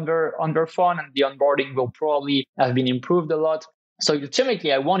wallet on their phone, and the onboarding will probably have been improved a lot. So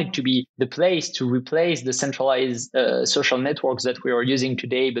ultimately, I want it to be the place to replace the centralized social networks that we are using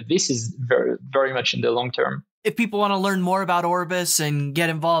today. But this is very, very much in the long term. If people want to learn more about Orbis and get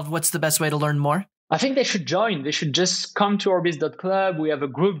involved, what's the best way to learn more? I think they should join. They should just come to orbis.club. We have a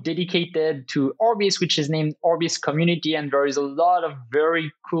group dedicated to Orbis, which is named Orbis Community. And there is a lot of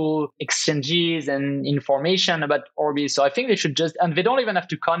very cool exchanges and information about Orbis. So I think they should and they don't even have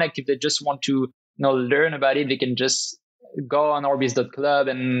to connect. If they just want to learn about it, they can just go on orbis.club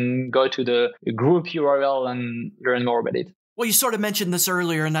and go to the group URL and learn more about it. Well, you sort of mentioned this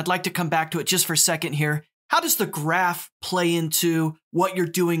earlier, and I'd like to come back to it just for a second here. How does the graph play into what you're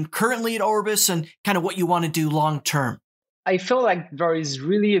doing currently at Orbis and kind of what you want to do long term? I feel like there is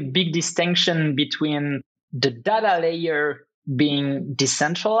really a big distinction between the data layer being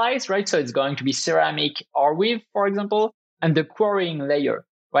decentralized, right? So it's going to be Ceramic or Weave, for example, and the querying layer,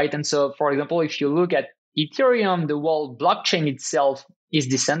 right? And so, for example, if you look at Ethereum, the whole blockchain itself is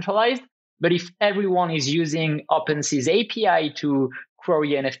decentralized. But if everyone is using OpenSea's API to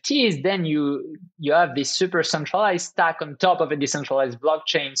query NFTs, then you have this super centralized stack on top of a decentralized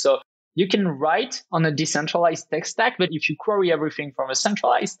blockchain. So you can write on a decentralized tech stack, but if you query everything from a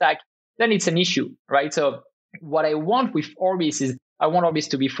centralized stack, then it's an issue, right? So what I want with Orbis is I want Orbis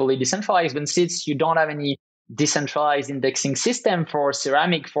to be fully decentralized, but since you don't have any decentralized indexing system for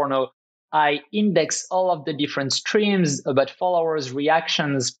Ceramic for now, I index all of the different streams about followers,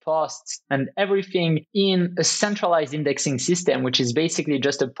 reactions, posts, and everything in a centralized indexing system, which is basically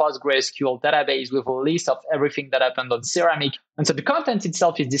just a PostgreSQL database with a list of everything that happened on Ceramic. And so the content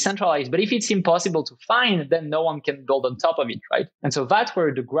itself is decentralized, but if it's impossible to find, then no one can build on top of it, right? And so that's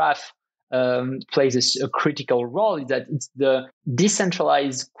where the graph plays a critical role, is that it's the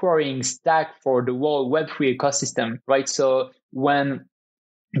decentralized querying stack for the whole Web3 ecosystem, right? So when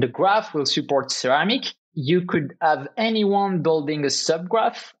the graph will support Ceramic, you could have anyone building a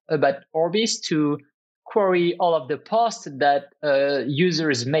subgraph about Orbis to query all of the posts that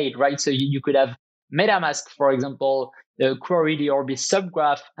users made, right? So you could have MetaMask, for example, query the Orbis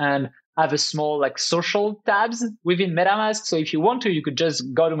subgraph, and have a small like social tabs within MetaMask. So if you want to, you could just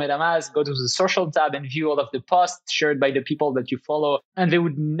go to MetaMask, go to the social tab and view all of the posts shared by the people that you follow. And they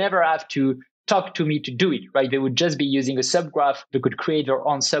would never have to talk to me to do it, right? They would just be using a subgraph. They could create their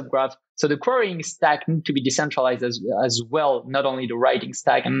own subgraph. So the querying stack needs to be decentralized as well, not only the writing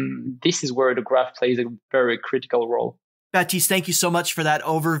stack. And this is where the graph plays a very critical role. Baptiste, thank you so much for that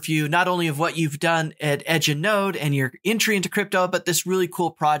overview, not only of what you've done at Edge and Node and your entry into crypto, but this really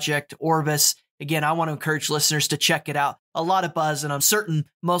cool project, Orbis. Again, I want to encourage listeners to check it out. A lot of buzz, and I'm certain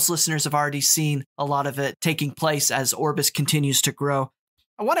most listeners have already seen a lot of it taking place as Orbis continues to grow.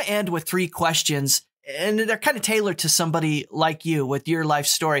 I want to end with 3 questions, and they're kind of tailored to somebody like you with your life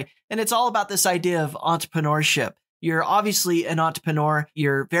story. And it's all about this idea of entrepreneurship. You're obviously an entrepreneur.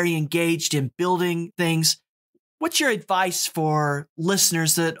 You're very engaged in building things. What's your advice for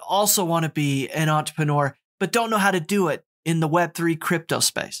listeners that also want to be an entrepreneur, but don't know how to do it in the Web3 crypto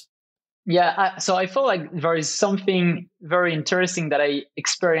space? Yeah, so I feel like there is something very interesting that I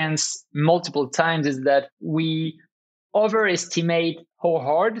experienced multiple times is that we overestimate how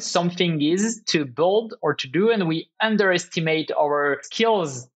hard something is to build or to do, and we underestimate our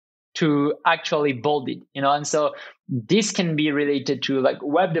skills to actually build it, and so this can be related to like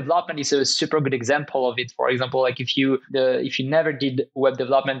web development is a super good example of it. For example, like if you never did web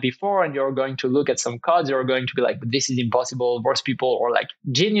development before and you're going to look at some codes, you're going to be like, but this is impossible. Most people are like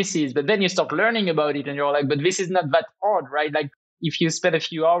geniuses, but then you start learning about it and you're like, but this is not that hard, right? Like if you spend a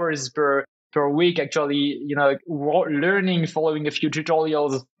few hours per week actually, learning, following a few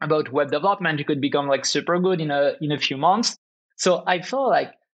tutorials about web development, you could become like super good in a few months. So I feel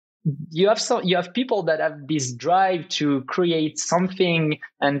like you have people that have this drive to create something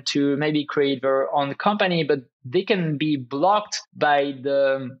and to maybe create their own company, but they can be blocked by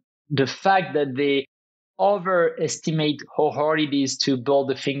the fact that they overestimate how hard it is to build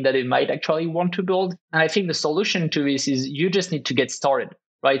the thing that they might actually want to build. And I think the solution to this is you just need to get started,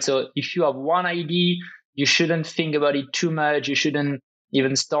 right? So if you have one idea, you shouldn't think about it too much. You shouldn't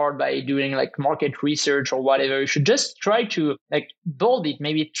even start by doing like market research or whatever. You should just try to like build it.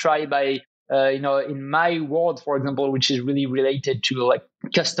 Maybe try by, in my world, for example, which is really related to like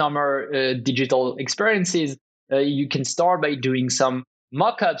customer digital experiences, you can start by doing some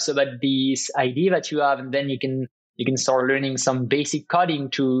mock-ups about this idea that you have, and then you can start learning some basic coding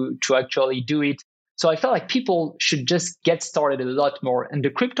to actually do it. So I feel like people should just get started a lot more. And the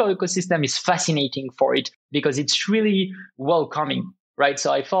crypto ecosystem is fascinating for it because it's really welcoming. Right.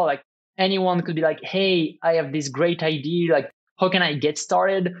 So I felt like anyone could be like, hey, I have this great idea. Like, how can I get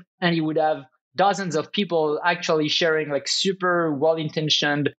started? And you would have dozens of people actually sharing like super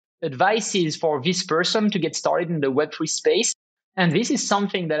well-intentioned advices for this person to get started in the Web3 space. And this is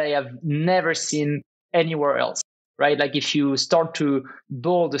something that I have never seen anywhere else. Right. Like if you start to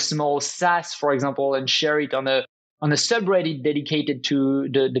build a small SaaS, for example, and share it on a subreddit dedicated to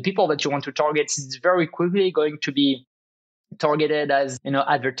the people that you want to target, it's very quickly going to be targeted as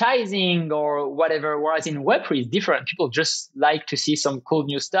advertising or whatever, whereas in Web3 is different. People just like to see some cool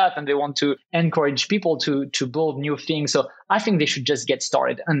new stuff and they want to encourage people to build new things. So I think they should just get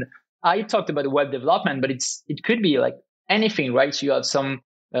started. And I talked about web development, but it could be like anything, right? So you have some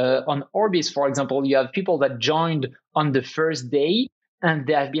on Orbis, for example, you have people that joined on the first day and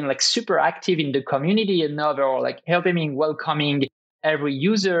they have been like super active in the community, and now they're like helping, welcoming every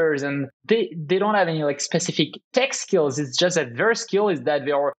users, and they don't have any like specific tech skills. It's just that their skill is that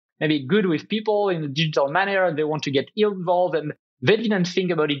they are maybe good with people in a digital manner. They want to get involved, and they didn't think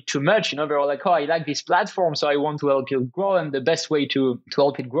about it too much. They were like, oh, I like this platform, so I want to help it grow. And the best way to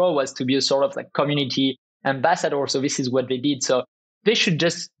help it grow was to be a sort of like community ambassador. So this is what they did. So they should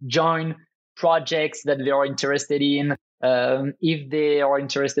just join projects that they are interested in. If they are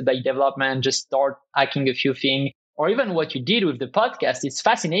interested by development, just start hacking a few things. Or even what you did with the podcast, it's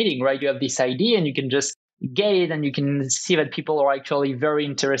fascinating, right? You have this idea and you can just get it, and you can see that people are actually very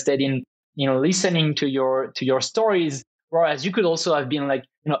interested in, listening to your stories. Whereas you could also have been like,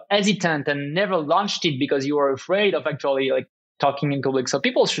 hesitant and never launched it because you were afraid of actually like talking in public. So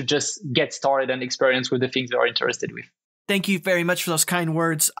people should just get started and experience with the things they're interested with. Thank you very much for those kind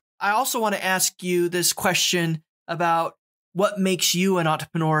words. I also want to ask you this question about what makes you an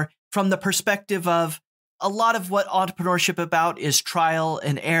entrepreneur from the perspective of a lot of what entrepreneurship about is trial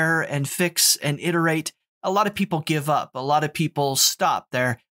and error and fix and iterate. A lot of people give up. A lot of people stop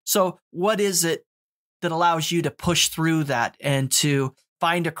there. So what is it that allows you to push through that and to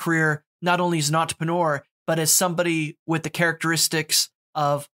find a career, not only as an entrepreneur, but as somebody with the characteristics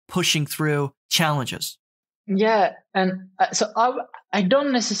of pushing through challenges? Yeah. And I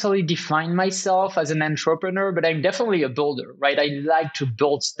don't necessarily define myself as an entrepreneur, but I'm definitely a builder, right? I like to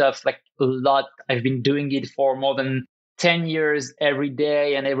build stuff like a lot. I've been doing it for more than 10 years every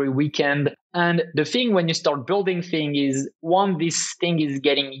day and every weekend. And the thing when you start building things is once this thing is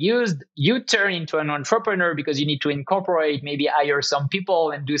getting used, you turn into an entrepreneur because you need to incorporate, maybe hire some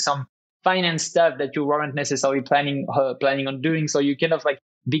people and do some finance stuff that you weren't necessarily planning on doing. So you kind of like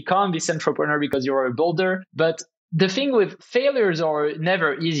become this entrepreneur because you're a builder. But the thing with failures are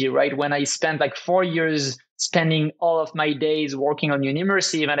never easy, right? When I spent like 4 years spending all of my days working on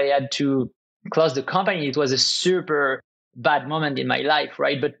Unimersiv and I had to close the company, it was a super bad moment in my life,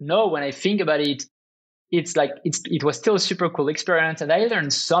 right? But no, when I think about it, it was still a super cool experience. And I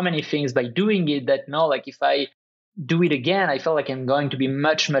learned so many things by doing it that no, like if I do it again, I feel like I'm going to be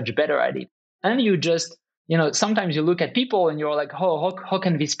much, much better at it. And you just, sometimes you look at people and you're like, oh, how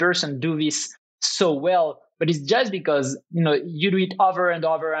can this person do this so well? But it's just because, you do it over and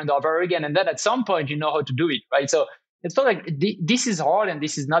over and over again. And then at some point, you know how to do it, right? So it felt like this is hard and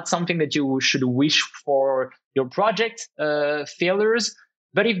this is not something that you should wish for your project failures.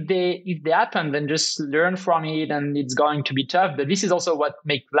 But if they happen, then just learn from it and it's going to be tough. But this is also what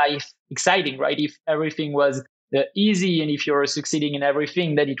makes life exciting, right? If everything was easy and if you're succeeding in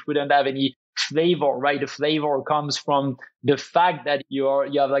everything, then it wouldn't have any flavor, right? The flavor comes from the fact that you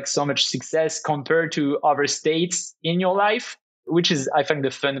have like so much success compared to other states in your life, which is, I think,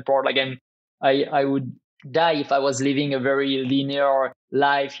 the fun part. Like I would die if I was living a very linear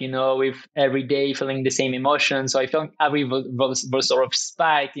life, with every day feeling the same emotions. So I feel like every sort of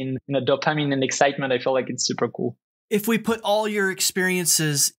spike in dopamine and excitement, I feel like it's super cool. If we put all your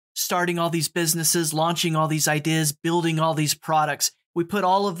experiences starting all these businesses, launching all these ideas, building all these products, we put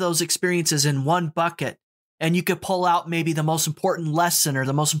all of those experiences in one bucket and you could pull out maybe the most important lesson or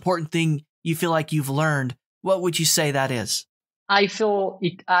the most important thing you feel like you've learned, what would you say that is? I feel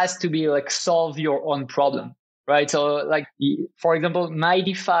it has to be like solve your own problem, right? So like, for example,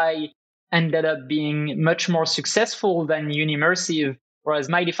 MyDeFi ended up being much more successful than Unimersiv, whereas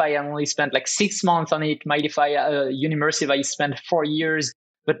MyDeFi, I only spent like 6 months on it. Unimersiv, I spent 4 years.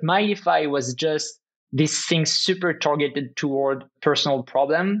 But MyDeFi was just this thing super targeted toward personal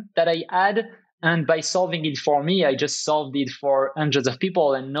problem that I had. And by solving it for me, I just solved it for hundreds of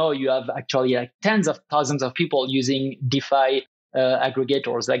people. And now you have actually like tens of thousands of people using DeFi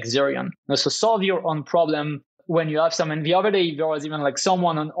aggregators like Zerion. So solve your own problem when you have some. And the other day, there was even like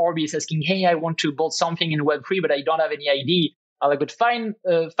someone on Orbis asking, hey, I want to build something in Web3, but I don't have any idea. But find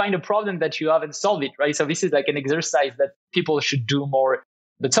a problem that you have and solve it, right? So this is like an exercise that people should do more.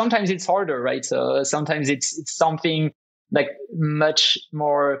 But sometimes it's harder, right? So sometimes it's something like much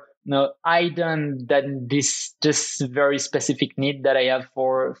more hidden than this just very specific need that I have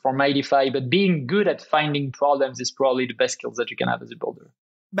for MyDeFi. But being good at finding problems is probably the best skills that you can have as a builder.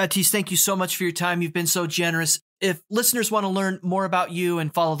 Baptiste, thank you so much for your time. You've been so generous. If listeners want to learn more about you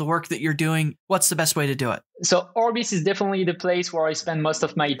and follow the work that you're doing, what's the best way to do it? So Orbis is definitely the place where I spend most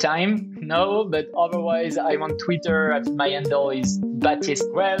of my time. No, but otherwise I'm on Twitter. My handle is Baptiste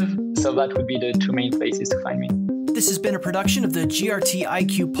Greve. So that would be the two main places to find me. This has been a production of the GRT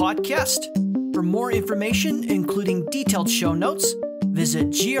IQ podcast. For more information, including detailed show notes, visit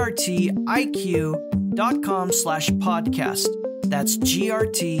grtiq.com/podcast. That's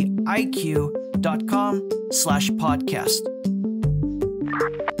grtiq.com/podcast.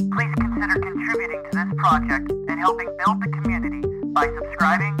 Please consider contributing to this project and helping build the community by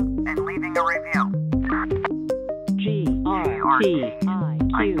subscribing and leaving a review. GRT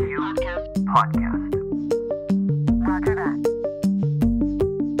IQ Podcast. Roger that.